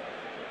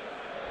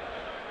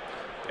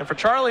 And for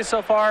Charlie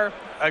so far,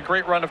 a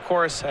great run, of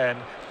course, and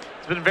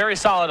he's been very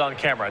solid on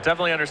camera.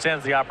 Definitely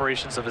understands the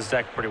operations of his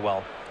deck pretty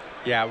well.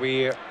 Yeah,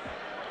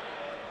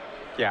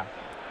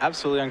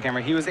 absolutely on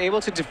camera. He was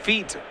able to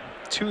defeat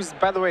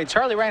by the way,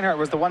 Charlie Rinehart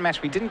was the one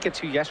match we didn't get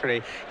to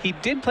yesterday. He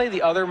did play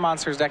the other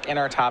Monsters deck in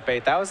our top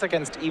 8. That was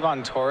against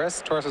Ivan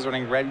Torres. Torres was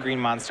running red-green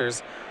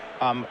Monsters.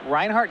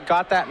 Rinehart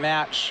got that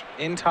match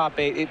in top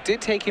 8. It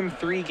did take him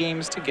 3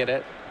 games to get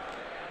it.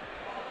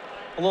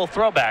 A little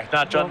throwback,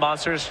 not Jund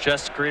Monsters,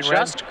 just green-red?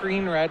 Just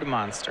green-red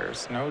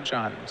Monsters, no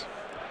Jund.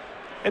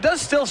 It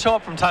does still show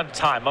up from time to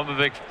time.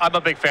 I'm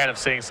a big fan of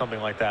seeing something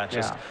like that.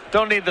 Just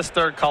don't need this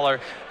third color,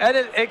 and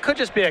it could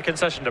just be a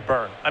concession to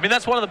burn. I mean,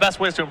 that's one of the best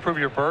ways to improve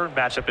your burn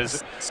matchup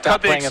is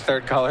stop playing a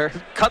third color.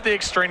 Cut the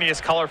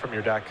extraneous color from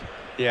your deck.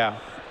 Yeah,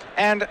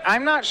 and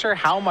I'm not sure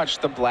how much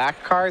the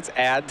black cards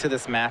add to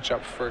this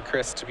matchup for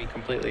Chris, to be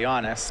completely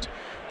honest.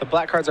 The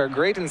black cards are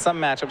great in some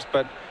matchups,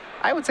 but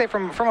I would say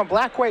from a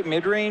black-white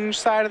mid-range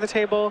side of the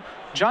table,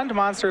 Jund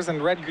monsters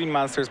and red-green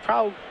monsters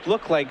probably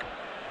look like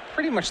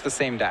pretty much the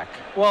same deck.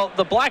 Well,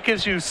 the black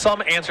gives you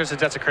some answers to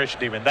Desecration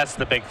Demon. That's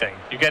the big thing.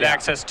 You get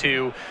access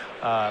to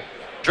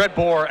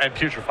Dreadbore and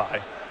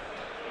Putrefy.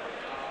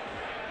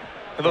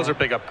 And those are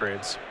big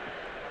upgrades.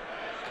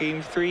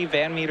 Game 3,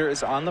 VanMeter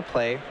is on the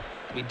play.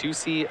 We do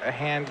see a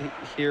hand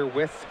here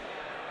with,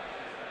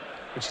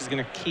 which he's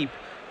going to keep.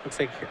 Looks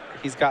like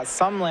he's got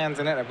some lands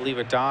in it. I believe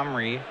a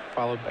Domri,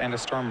 and a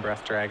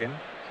Stormbreath Dragon.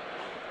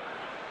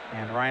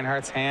 And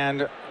Rinehart's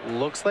hand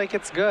looks like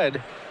it's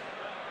good.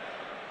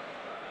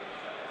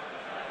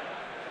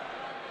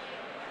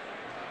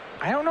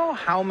 I don't know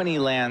how many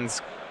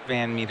lands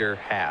VanMeter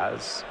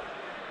has.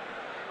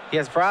 He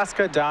has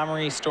Vraska,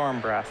 Domri,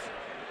 Stormbreath.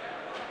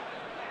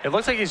 It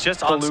looks like he's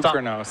just on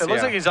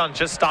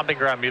just Stomping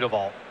Ground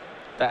Mutavault.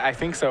 I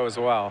think so as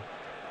well.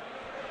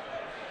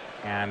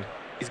 And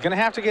he's going to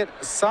have to get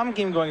some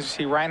game going. You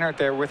see Rinehart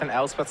there with an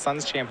Elspeth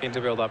Suns champion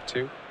to build up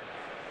to.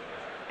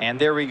 And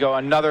there we go,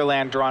 another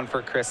land drawn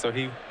for Chris.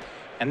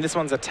 And this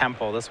one's a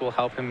temple. This will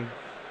help him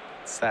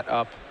set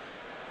up.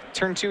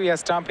 Turn 2, he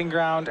has Stomping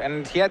Ground,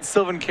 and he had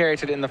Sylvan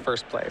Caryatid in the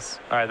first place.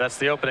 All right, that's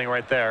the opening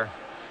right there.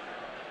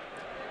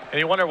 And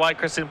you wonder why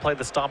Chris didn't play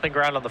the Stomping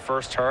Ground on the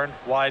first turn.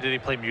 Why did he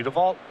play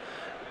Mutavault?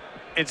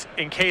 It's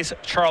in case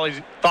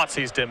Charlie thought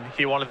seized him,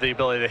 he wanted the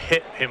ability to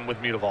hit him with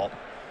Mutavault.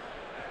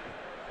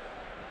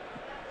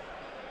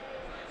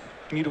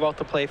 Mutavault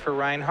to play for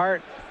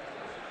Rinehart.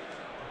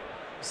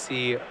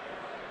 See,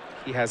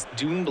 he has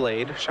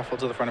Doomblade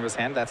shuffled to the front of his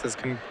hand. That's his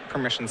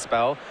permission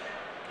spell.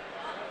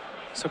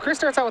 So Chris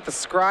starts out with the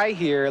Scry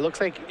here. It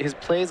looks like his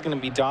play is going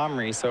to be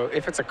Domri. So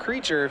if it's a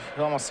creature,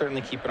 he'll almost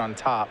certainly keep it on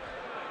top.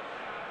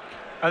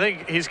 I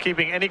think he's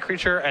keeping any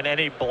creature and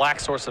any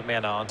black source of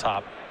mana on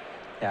top.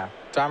 Yeah.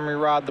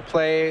 Domri Rod, the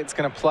play, it's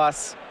going to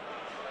plus.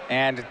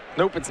 And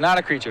nope, it's not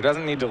a creature.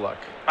 Doesn't need to look.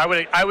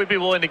 I would be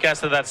willing to guess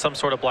that that's some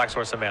sort of black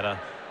source of mana.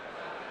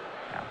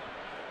 Yeah.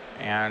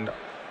 And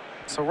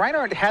so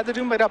Rinehart had the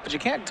Doomblade up, but you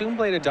can't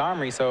Doomblade a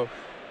Domri. So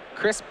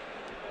Chris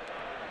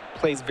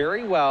plays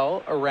very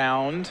well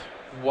around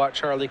what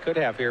Charlie could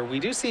have here. We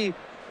do see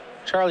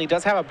Charlie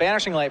does have a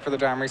Banishing Light for the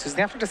Domri, so he's going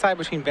to have to decide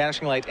between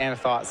Banishing Light and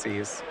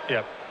Thoughtseize.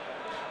 Yep.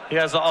 He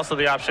has also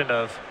the option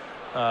of,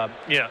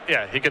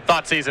 he could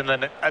Thoughtseize and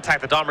then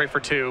attack the Domri for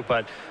 2,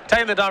 but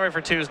attacking the Domri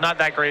for 2 is not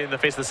that great in the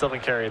face of the Sylvan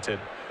Caryatid.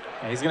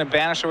 Yeah, he's going to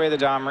banish away the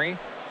Domri.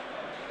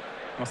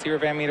 We'll see where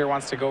VanMeter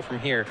wants to go from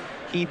here.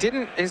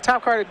 His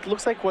top card, it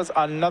looks like, was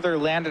another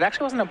land. It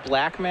actually wasn't a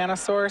black mana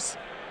source,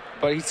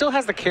 but he still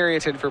has the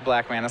Caryatid for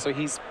black mana, so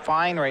he's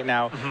fine right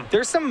now. Mm-hmm.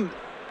 There's some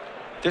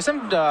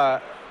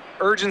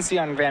urgency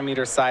on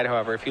VanMeter's side,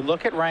 however. If you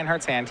look at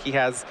Rinehart's hand,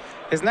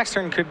 his next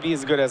turn could be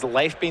as good as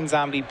Lifebane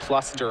Zombie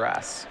plus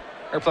Duress,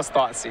 or plus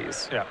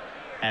Thoughtseize. Yeah.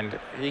 And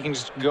he can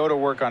just go to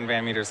work on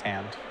VanMeter's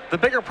hand. The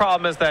bigger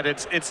problem is that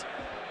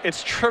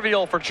it's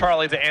trivial for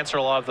Charlie to answer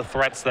a lot of the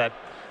threats that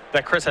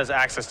Chris has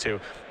access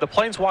to. The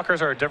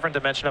Planeswalkers are a different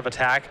dimension of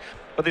attack,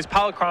 but these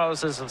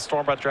Polychronoses and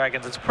Stormbreath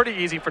Dragons, it's pretty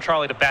easy for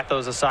Charlie to bat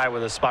those aside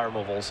with his spot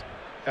removals.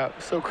 Yeah,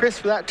 so Chris,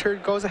 for that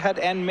turn, goes ahead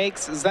and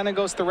makes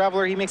Xenagos the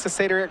Reveler. He makes a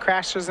Satyr, it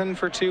crashes in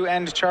for 2,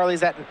 and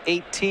Charlie's at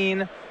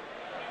 18.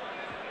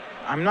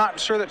 I'm not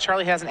sure that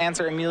Charlie has an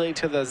answer immediately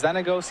to the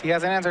Xenagos. He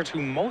has an answer to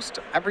most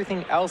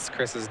everything else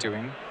Chris is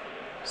doing.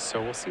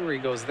 So we'll see where he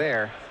goes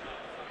there.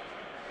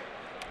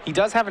 He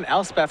does have an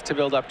Elspeth to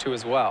build up to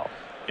as well.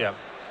 Yeah.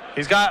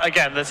 He's got,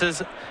 again,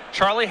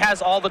 Charlie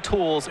has all the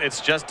tools.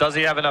 It's just, does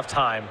he have enough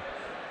time?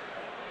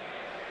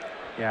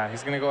 Yeah,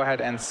 he's going to go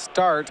ahead and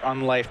start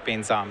on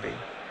Lifebane Zombie.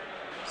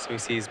 So he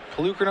sees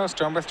Polukranos,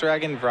 Stormbreath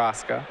Dragon,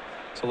 Vraska.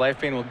 So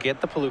Lifebane will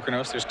get the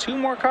Polukranos. There's 2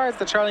 more cards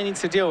that Charlie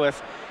needs to deal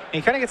with. And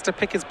he kind of gets to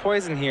pick his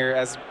poison here,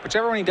 as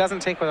whichever one he doesn't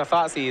take with a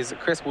Thoughtseize,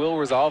 Chris will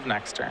resolve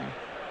next turn.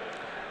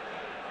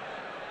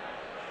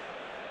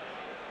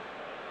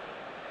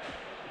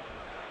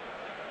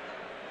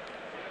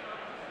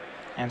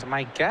 And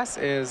my guess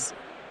is,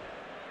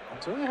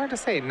 it's really hard to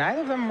say.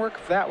 Neither of them work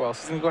that well.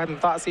 So he's going to go ahead and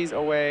Thoughtseize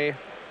away.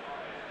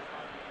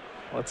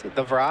 Let's see,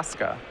 the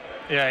Vraska.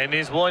 Yeah, and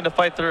he's willing to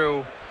fight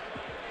through.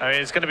 I mean,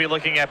 he's going to be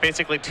looking at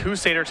basically 2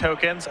 Satyr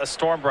tokens, a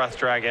Stormbreath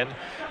Dragon.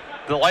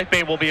 The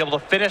Lifebane will be able to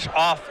finish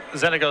off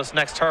Xenagos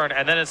next turn,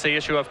 and then it's the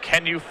issue of,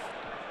 can you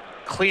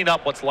clean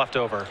up what's left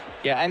over?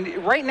 Yeah, and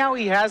right now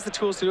he has the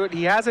tools to do it.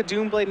 He has a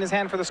Doomblade in his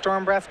hand for the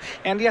Stormbreath,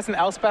 and he has an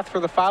Elspeth for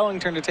the following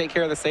turn to take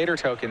care of the Satyr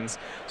tokens.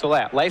 So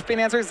yeah, Lifebane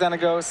answers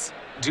Xenagos,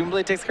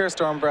 Doomblade takes care of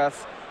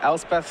Stormbreath,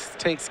 Elspeth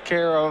takes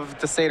care of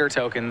the Satyr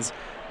tokens.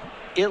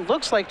 It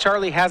looks like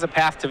Charlie has a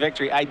path to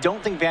victory. I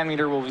don't think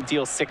VanMeter will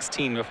deal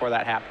 16 before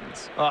that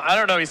happens. Well, I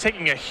don't know. He's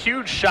taking a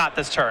huge shot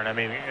this turn. I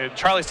mean,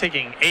 Charlie's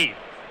taking 8.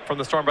 from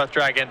the Stormbreath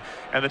Dragon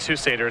and the 2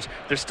 Satyrs.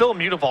 There's still a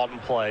Mutavault in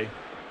play.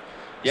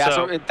 Yeah,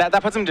 so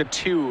that puts him to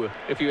 2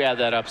 if you add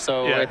that up.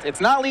 So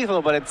it's not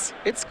lethal, but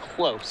it's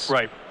close.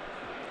 Right.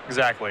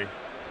 Exactly.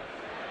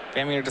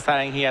 VanMeter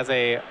deciding he has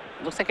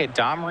looks like a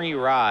Domri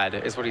Rod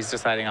is what he's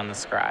deciding on the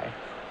scry.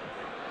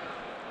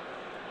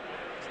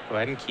 So go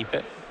ahead and keep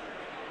it.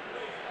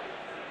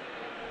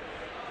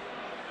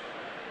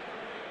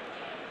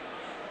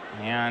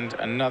 And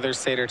another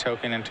Satyr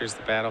token enters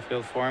the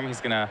battlefield for him. He's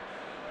going to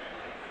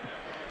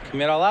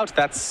commit all out.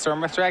 That's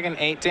Stormbreath Dragon,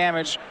 8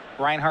 damage.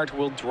 Rinehart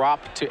will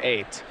drop to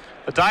 8.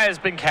 The die has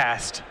been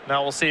cast.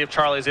 Now we'll see if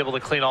Charlie is able to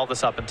clean all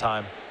this up in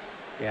time.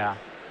 Yeah.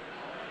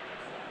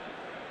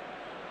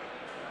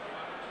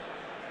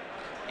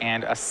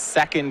 And a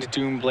second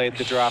Doomblade,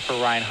 the draw for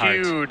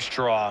Rinehart. Huge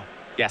draw.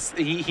 Yes,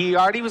 he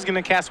already was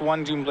going to cast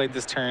 1 Doomblade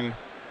this turn.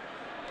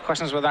 The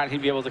question is whether or not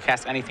he'd be able to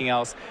cast anything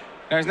else.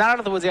 Now, he's not out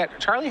of the woods yet.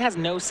 Charlie has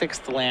no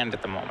 6th land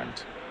at the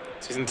moment.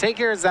 So he's going to take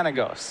care of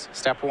Xenagos,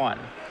 step 1.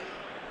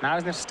 Now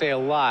he's going to stay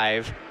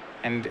alive.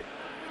 And,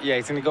 yeah,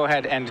 he's going to go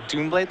ahead and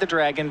Doomblade the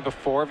Dragon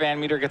before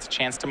VanMeter gets a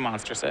chance to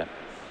Monstrous it.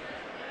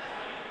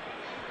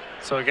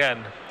 So,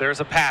 again,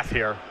 there's a path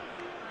here.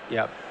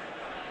 Yep.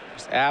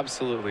 Just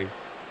absolutely.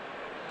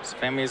 So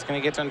VanMeter's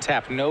going to get to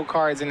untap. No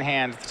cards in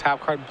hand. The top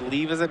card, I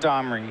believe, is a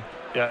Domri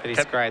that he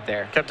scried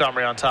there. Kept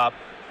Domri on top.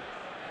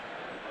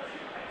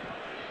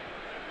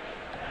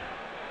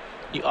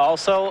 He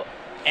also,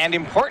 and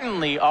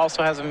importantly,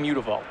 also has a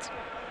Mutavault.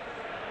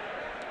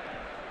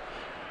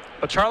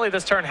 But Charlie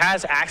this turn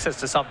has access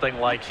to something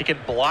like he can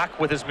block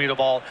with his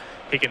Mutavault,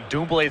 he can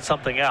Doomblade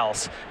something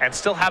else, and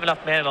still have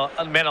enough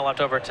mana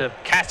left over to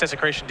cast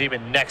Desecration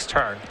Demon next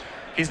turn.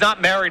 He's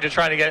not married to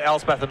trying to get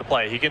Elspeth into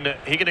play. He can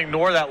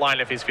ignore that line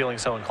if he's feeling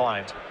so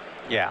inclined.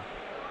 Yeah.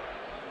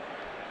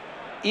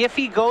 If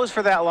he goes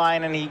for that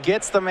line and he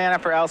gets the mana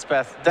for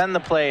Elspeth, then the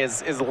play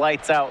is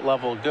lights out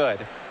level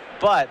good.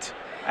 But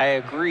I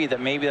agree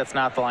that maybe that's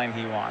not the line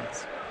he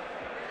wants.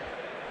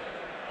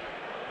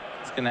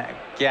 He's gonna,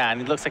 and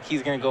it looks like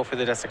he's gonna go for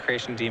the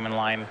Desecration Demon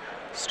line,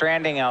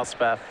 stranding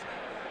Elspeth.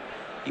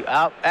 He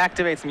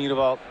activates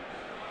Mutavault.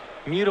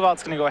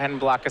 Mutavault's gonna go ahead and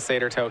block a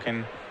Satyr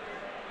token.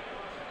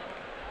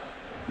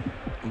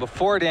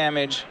 Before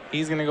damage,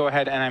 he's gonna go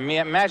ahead and I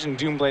imagine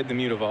Doomblade the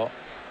Mutavault.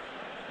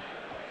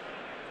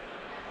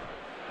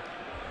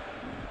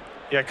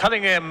 Yeah,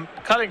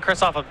 cutting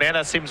Chris off of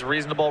mana seems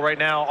reasonable right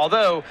now.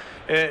 Although,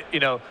 you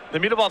know, the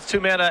Mutavault's 2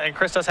 mana, and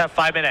Chris does have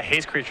 5 mana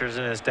haste creatures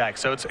in his deck,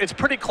 so it's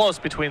pretty close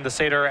between the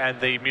Satyr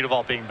and the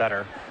Mutavault being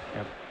better.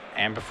 Yep.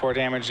 And before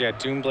damage, yeah,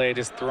 Doomblade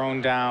is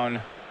thrown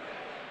down.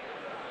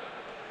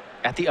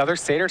 At the other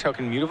Satyr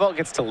token, Mutavault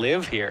gets to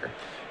live here.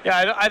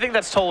 Yeah, I think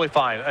that's totally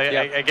fine.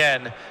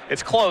 Again,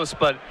 it's close,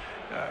 but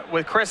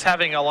with Chris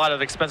having a lot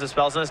of expensive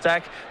spells in his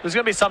deck, there's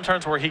going to be some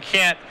turns where he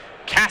can't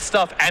cast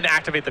stuff and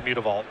activate the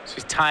Mutavault. So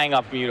he's tying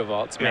up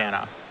Mutavault's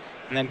mana.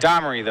 And then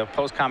Domri, the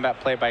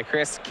post-combat play by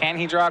Chris. Can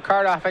he draw a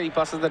card off it? He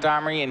pluses the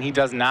Domri, and he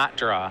does not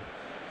draw.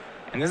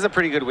 And this is a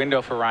pretty good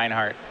window for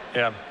Rinehart.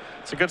 Yeah,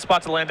 it's a good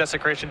spot to land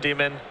Desecration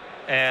Demon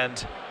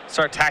and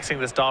start taxing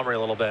this Domri a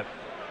little bit.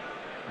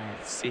 All right,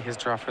 let's see his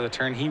draw for the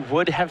turn. He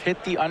would have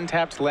hit the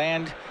untapped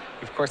land.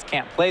 He, of course,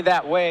 can't play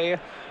that way,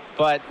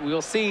 but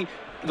we'll see.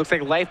 It looks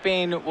like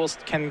Lifebane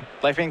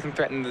can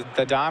threaten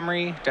the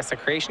Domri.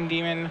 Desecration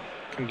Demon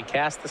can be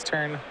cast this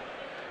turn.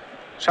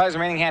 Charlie's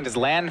remaining hand is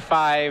land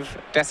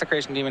 5,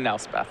 Desecration Demon,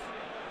 Elspeth.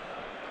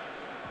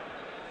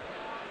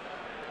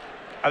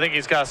 I think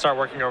he's got to start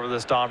working over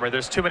this Domri.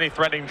 There's too many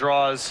threatening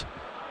draws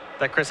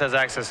that Chris has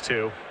access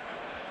to.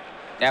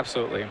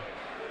 Absolutely.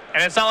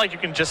 And it's not like you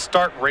can just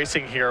start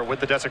racing here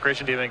with the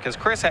Desecration Demon, because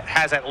Chris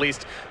has at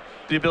least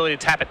the ability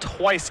to tap it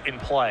twice in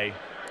play.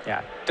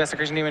 Yeah,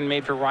 Desecration Demon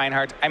made for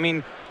Rinehart. I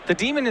mean, the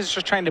Demon is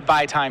just trying to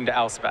buy time to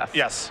Elspeth.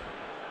 Yes.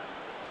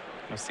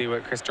 We'll see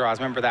what Chris draws.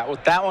 Remember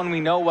that one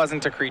we know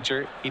wasn't a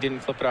creature. He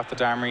didn't flip it off the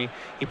Domri.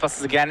 He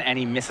pluses again, and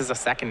he misses a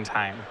second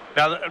time.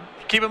 Now,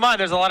 keep in mind,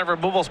 there's a lot of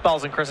removal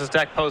spells in Chris's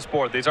deck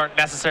post-board. These aren't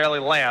necessarily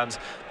lands.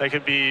 They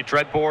could be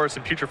Dreadbores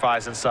and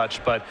Putrefies and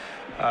such, but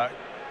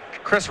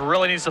Chris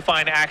really needs to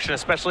find action,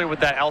 especially with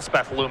that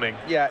Elspeth looming.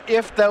 Yeah,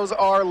 if those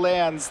are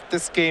lands,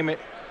 this game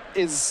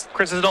is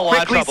Chris is in a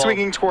lot of trouble. Quickly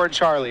swinging toward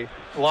Charlie.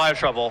 A lot of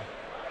trouble.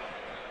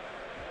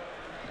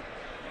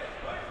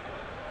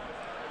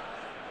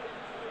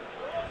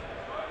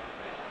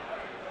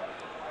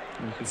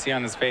 You can see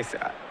on his face,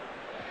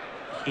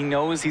 he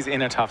knows he's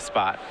in a tough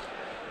spot.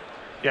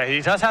 Yeah, he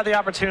does have the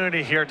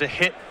opportunity here to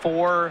hit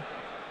for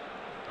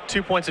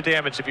 2 points of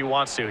damage if he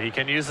wants to. He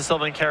can use the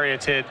Sylvan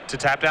Caryatid to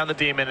tap down the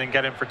Demon and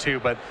get him for 2,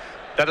 but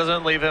that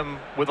doesn't leave him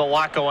with a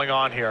lot going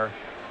on here.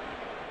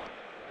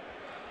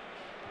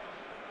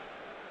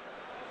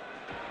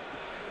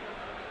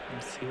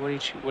 Let's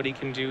see what he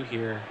can do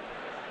here.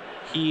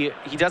 He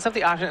does have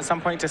the option at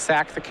some point to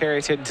sack the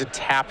Caryatid to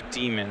tap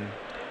Demon.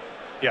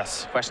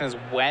 Yes. The question is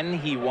when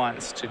he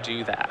wants to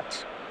do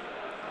that.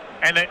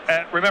 And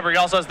remember, he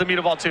also has the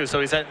Mutavault too, so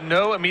he's at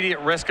no immediate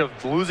risk of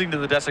losing to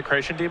the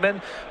Desecration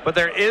Demon, but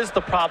there is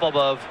the problem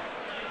of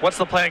what's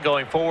the plan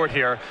going forward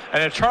here?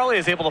 And if Charlie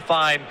is able to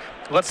find,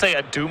 let's say,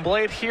 a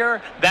Doomblade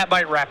here, that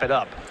might wrap it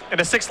up. And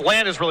a 6th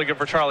land is really good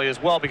for Charlie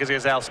as well because he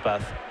has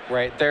Elspeth.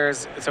 Right,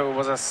 so it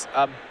was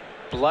a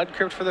Blood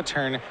Crypt for the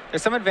turn.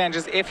 There's some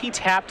advantages. If he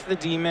tapped the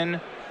demon,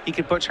 he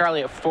could put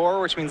Charlie at 4,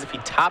 which means if he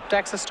top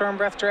decks a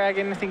Stormbreath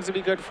Dragon, things would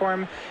be good for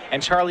him.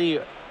 And Charlie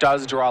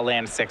does draw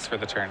land 6 for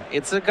the turn.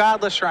 It's a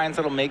Godless Shrine,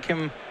 so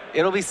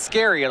it'll be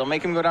scary. It'll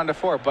make him go down to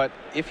 4, but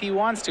if he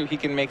wants to, he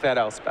can make that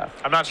Elspeth.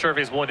 I'm not sure if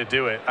he's willing to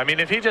do it. I mean,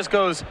 if he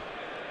goes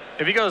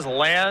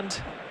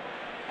land,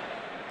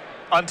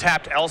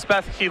 untapped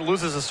Elspeth, he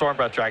loses a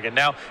Stormbreath Dragon.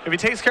 Now, if he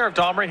takes care of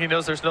Domri, he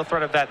knows there's no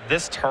threat of that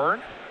this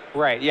turn.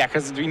 Right, yeah,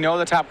 because we know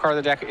the top card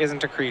of the deck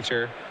isn't a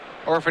creature.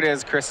 Or if it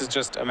is, Chris is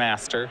just a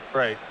master.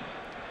 Right.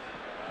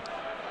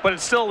 But it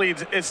still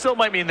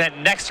might mean that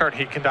next turn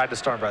he can die to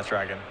Stormbreath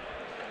Dragon.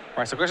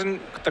 Right, so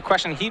the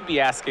question he'd be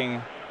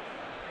asking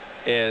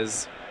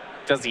is,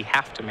 does he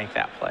have to make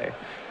that play?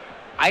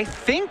 I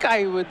think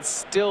I would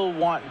still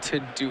want to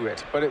do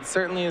it, but it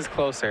certainly is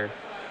closer.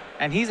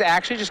 And he's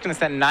actually just going to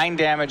send 9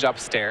 damage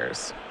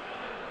upstairs.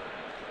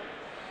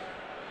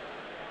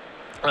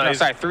 No,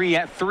 sorry, he's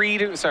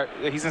going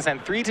to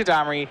send 3 to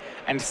Domri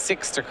and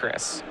 6 to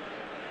Chris.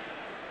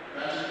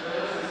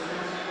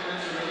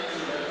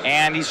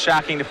 And he's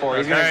shocking to 4.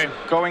 Okay.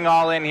 He's going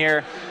all in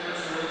here,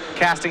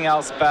 casting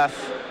Elspeth,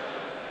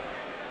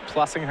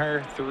 plussing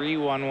her 3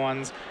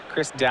 1/1s.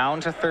 Chris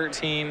down to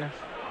 13.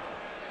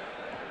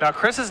 Now,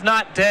 Chris is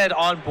not dead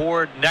on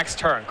board next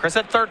turn. Chris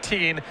at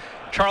 13.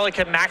 Charlie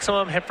can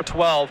maximum hit for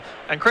 12,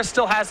 and Chris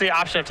still has the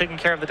option of taking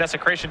care of the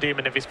Desecration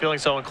Demon if he's feeling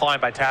so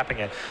inclined by tapping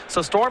it.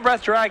 So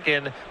Stormbreath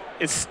Dragon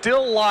is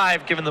still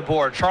live given the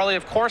board. Charlie,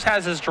 of course,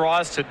 has his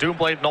draws to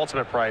Doomblade and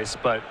Ultimate Price,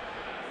 but...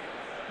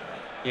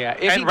 Yeah.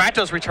 And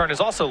Rakdos Return is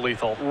also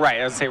lethal.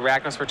 Right, I would say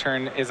Rakdos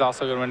Return is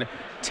also a good one.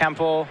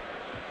 Temple,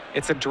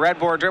 it's a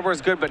Dreadbore. Dreadbore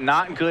is good, but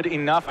not good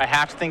enough. I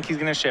have to think he's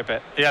going to ship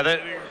it. Yeah,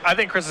 I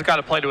think Chris has got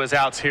to play to his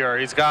outs here.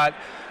 He's got...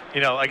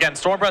 again,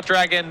 Stormbreath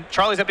Dragon,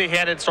 Charlie's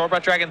empty-handed.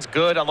 Stormbreath Dragon's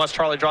good unless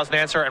Charlie draws an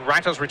answer, and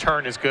Rakdos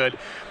Return is good.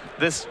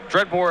 This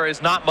Dreadbore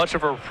is not much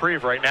of a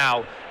reprieve right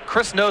now.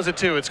 Chris knows it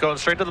too. It's going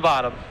straight to the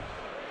bottom.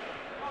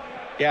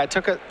 Yeah,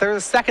 there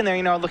was a second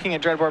there, looking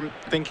at Dreadbore,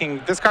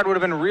 thinking this card would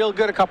have been real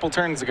good a couple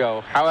turns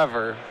ago.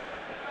 However,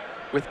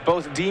 with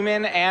both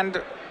Demon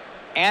and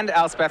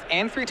Elspeth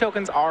and 3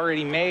 tokens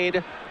already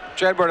made,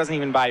 Dreadbore doesn't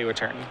even buy you a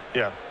turn.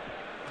 Yeah.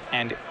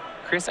 And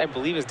Chris, I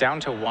believe, is down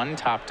to 1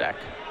 top deck.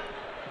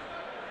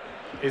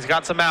 He's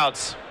got some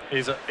outs.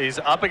 He's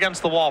up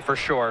against the wall for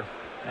sure.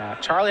 Yeah,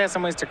 Charlie has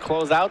some ways to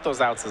close out those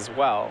outs as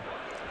well.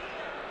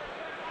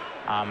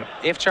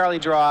 If Charlie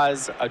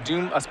draws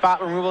a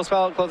spot removal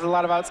spell, it closes a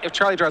lot of outs. If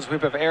Charlie draws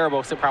Whip of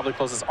Erebos, it probably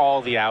closes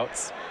all the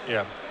outs.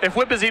 Yeah. If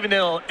Whip is even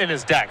in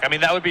his deck, I mean,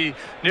 that would be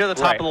near the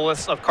top of the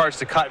list of cards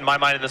to cut in my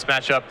mind in this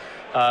matchup,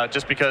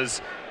 just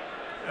because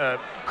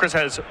Chris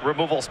has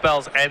removal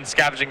spells and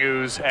Scavenging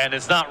Ooze, and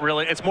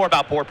it's more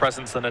about board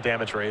presence than a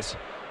damage raise.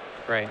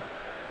 Right.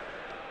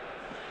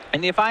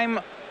 And if I'm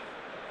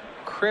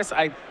Chris,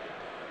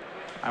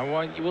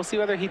 we'll see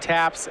whether he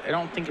taps. I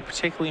don't think it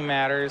particularly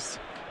matters.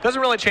 Doesn't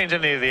really change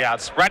any of the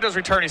outs. Rakdos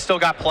Return, he's still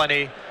got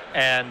plenty,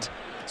 and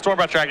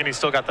Stormbreath Dragon, he's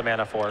still got the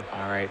mana for.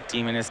 All right,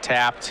 Demon is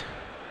tapped.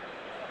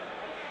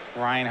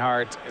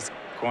 Rinehart is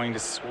going to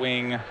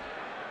swing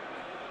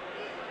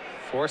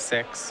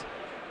 4/6.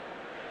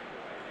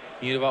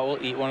 Mutavault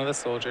will eat one of the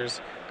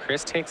soldiers.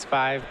 Chris takes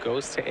 5,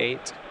 goes to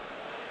 8.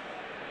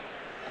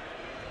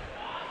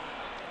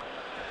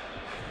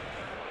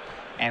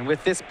 And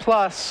with this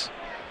plus,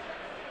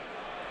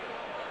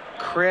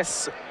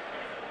 Chris,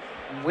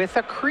 with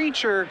a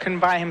creature, can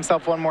buy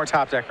himself 1 more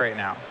top deck right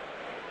now.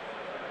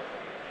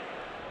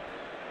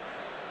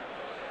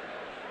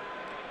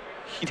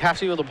 He'd have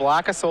to be able to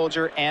block a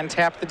soldier and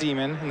tap the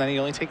demon, and then he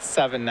only takes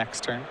 7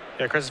 next turn.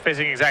 Yeah, Chris is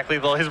facing exactly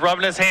his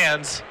rubbing his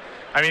hands.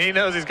 I mean, he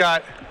knows he's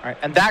got... All right,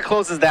 and that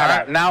closes that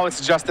out. Now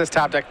it's just this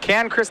top deck.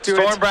 Can Chris do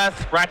it?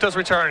 Stormbreath, Rakdos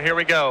Return, here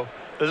we go.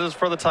 This is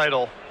for the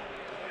title.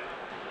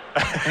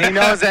 And he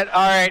knows that,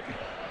 all right,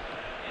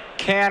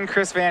 can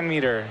Chris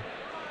VanMeter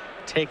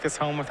take this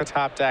home with a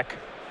top deck?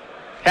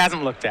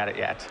 Hasn't looked at it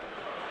yet.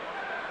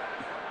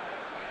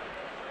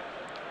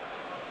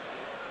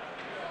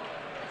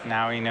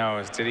 Now he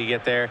knows. Did he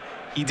get there?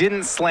 He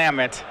didn't slam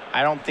it.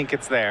 I don't think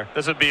it's there.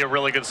 This would be a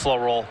really good slow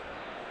roll,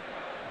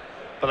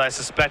 but I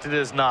suspect it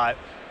is not.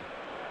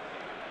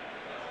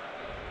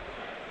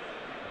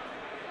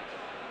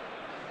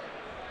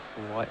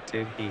 What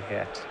did he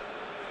hit?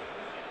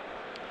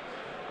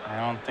 I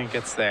don't think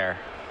it's there.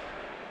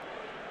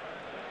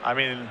 I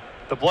mean,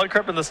 the Blood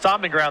Crypt and the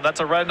Stomping Ground,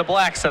 that's a red and a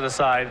black set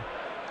aside.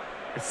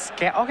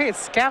 Okay, it's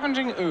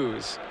Scavenging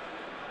Ooze.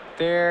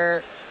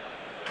 No,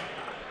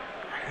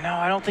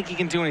 I don't think he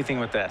can do anything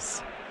with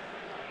this,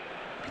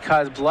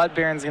 because Blood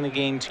Baron's going to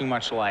gain too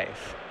much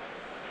life.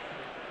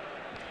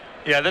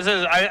 Yeah,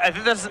 I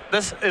think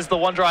this is the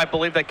one draw I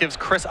believe that gives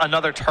Chris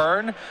another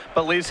turn,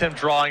 but leaves him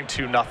drawing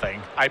to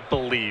nothing, I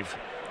believe.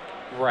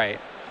 Right.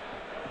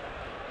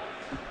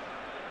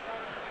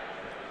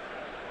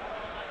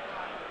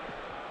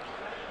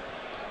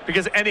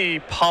 because any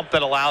pump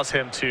that allows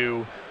him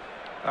to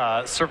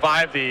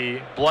survive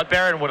the Blood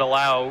Baron would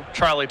allow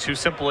Charlie to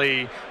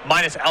simply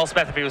minus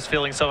Elspeth if he was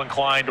feeling so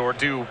inclined, or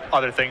do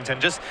other things, and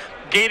just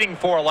gaining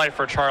 4 life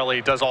for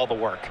Charlie does all the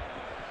work.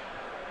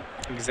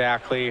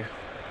 Exactly.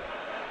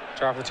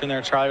 Drop the tune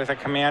there, Charlie with a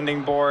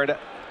commanding board.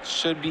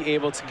 Should be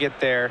able to get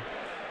there.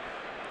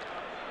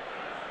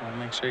 I'll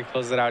make sure he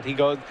closes it out. He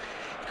goes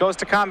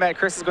to combat.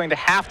 Chris is going to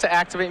have to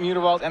activate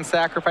Mutavault and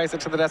sacrifice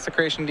it to the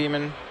Desecration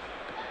Demon.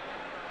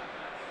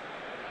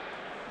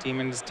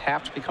 Demon is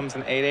tapped, becomes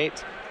an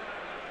 8/8.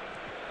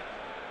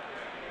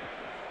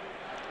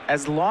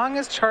 As long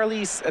as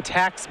Charlie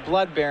attacks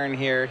Blood Baron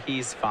here,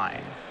 he's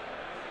fine.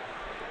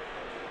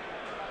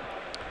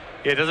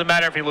 Yeah, it doesn't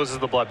matter if he loses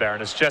the Blood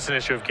Baron. It's just an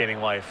issue of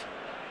gaining life.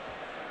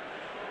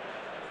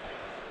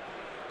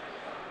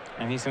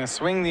 And he's going to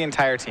swing the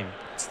entire team.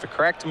 It's the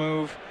correct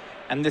move,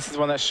 and this is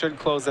one that should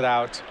close it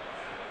out.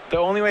 The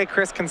only way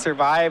Chris can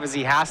survive is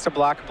he has to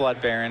block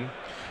Blood Baron.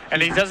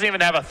 And he doesn't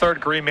even have a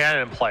 3rd green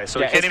mana in play, so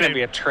yeah, he can't it's even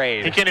be a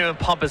trade. He can't even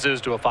pump his Ooze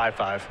to a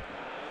 5/5.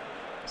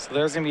 So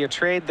there's going to be a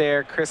trade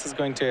there. Chris is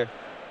going to,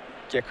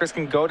 yeah, Chris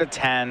can go to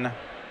 10.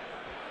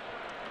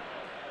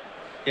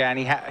 Yeah, and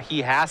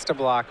he has to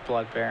block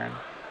Blood Baron.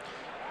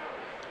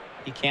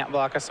 He can't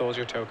block a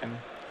soldier token.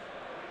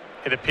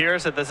 It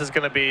appears that this is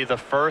going to be the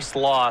first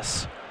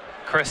loss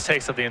Chris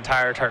takes of the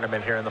entire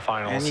tournament here in the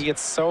finals. And he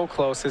gets so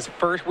close.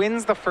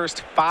 Wins the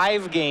first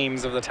 5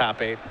 games of the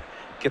top 8.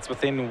 Gets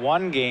within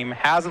 1 game.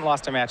 Hasn't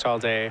lost a match all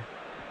day.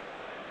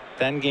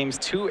 Then games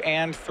 2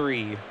 and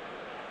 3.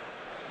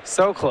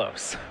 So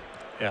close.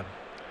 Yeah.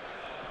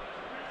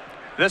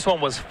 This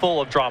one was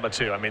full of drama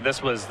too. I mean,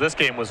 this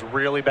game was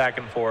really back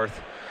and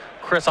forth.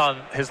 Chris on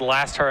his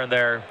last turn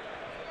there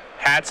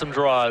had some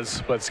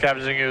draws, but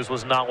Scavenging Ooze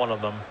was not one of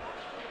them.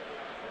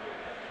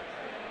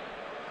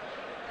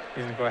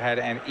 He's going to go ahead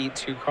and eat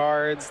 2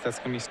 cards. That's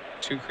going to be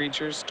 2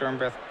 creatures.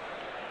 Stormbreath,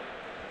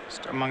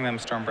 among them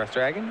Stormbreath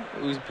Dragon.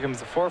 Ooze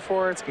becomes a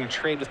 4/4. It's going to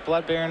trade with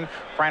Blood Baron.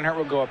 Rinehart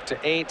will go up to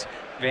 8.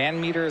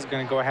 VanMeter is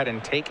going to go ahead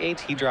and take 8.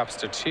 He drops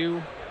to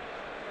 2.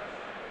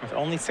 With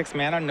only 6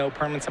 mana, no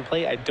permanents in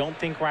play, I don't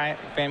think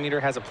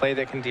VanMeter has a play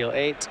that can deal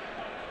 8.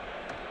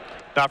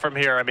 Not from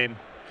here. I mean,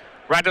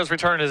 Rando's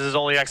Return is his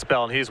only X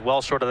spell, and he's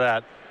well short of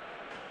that.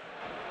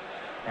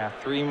 Yeah,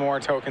 3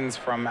 more tokens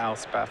from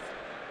Elspeth.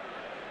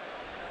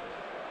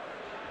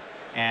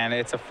 And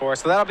it's a 4,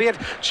 so that'll be it.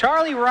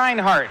 Charlie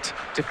Rinehart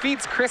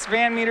defeats Chris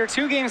VanMeter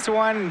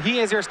 2-1. He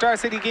is your Star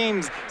City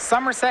Games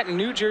Somerset,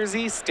 New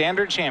Jersey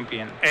standard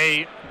champion.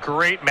 A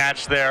great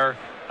match there.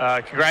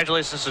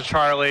 Congratulations to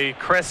Charlie.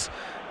 Chris,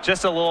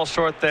 just a little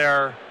short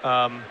there.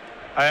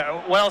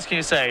 What else can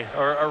you say?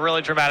 A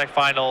really dramatic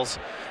finals.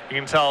 You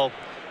can tell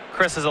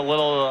Chris is a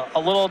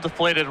little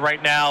deflated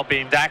right now,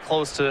 being that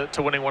close to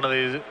winning one of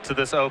these, to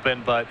this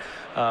Open. But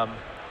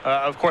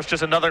of course,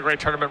 just another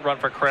great tournament run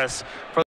for Chris.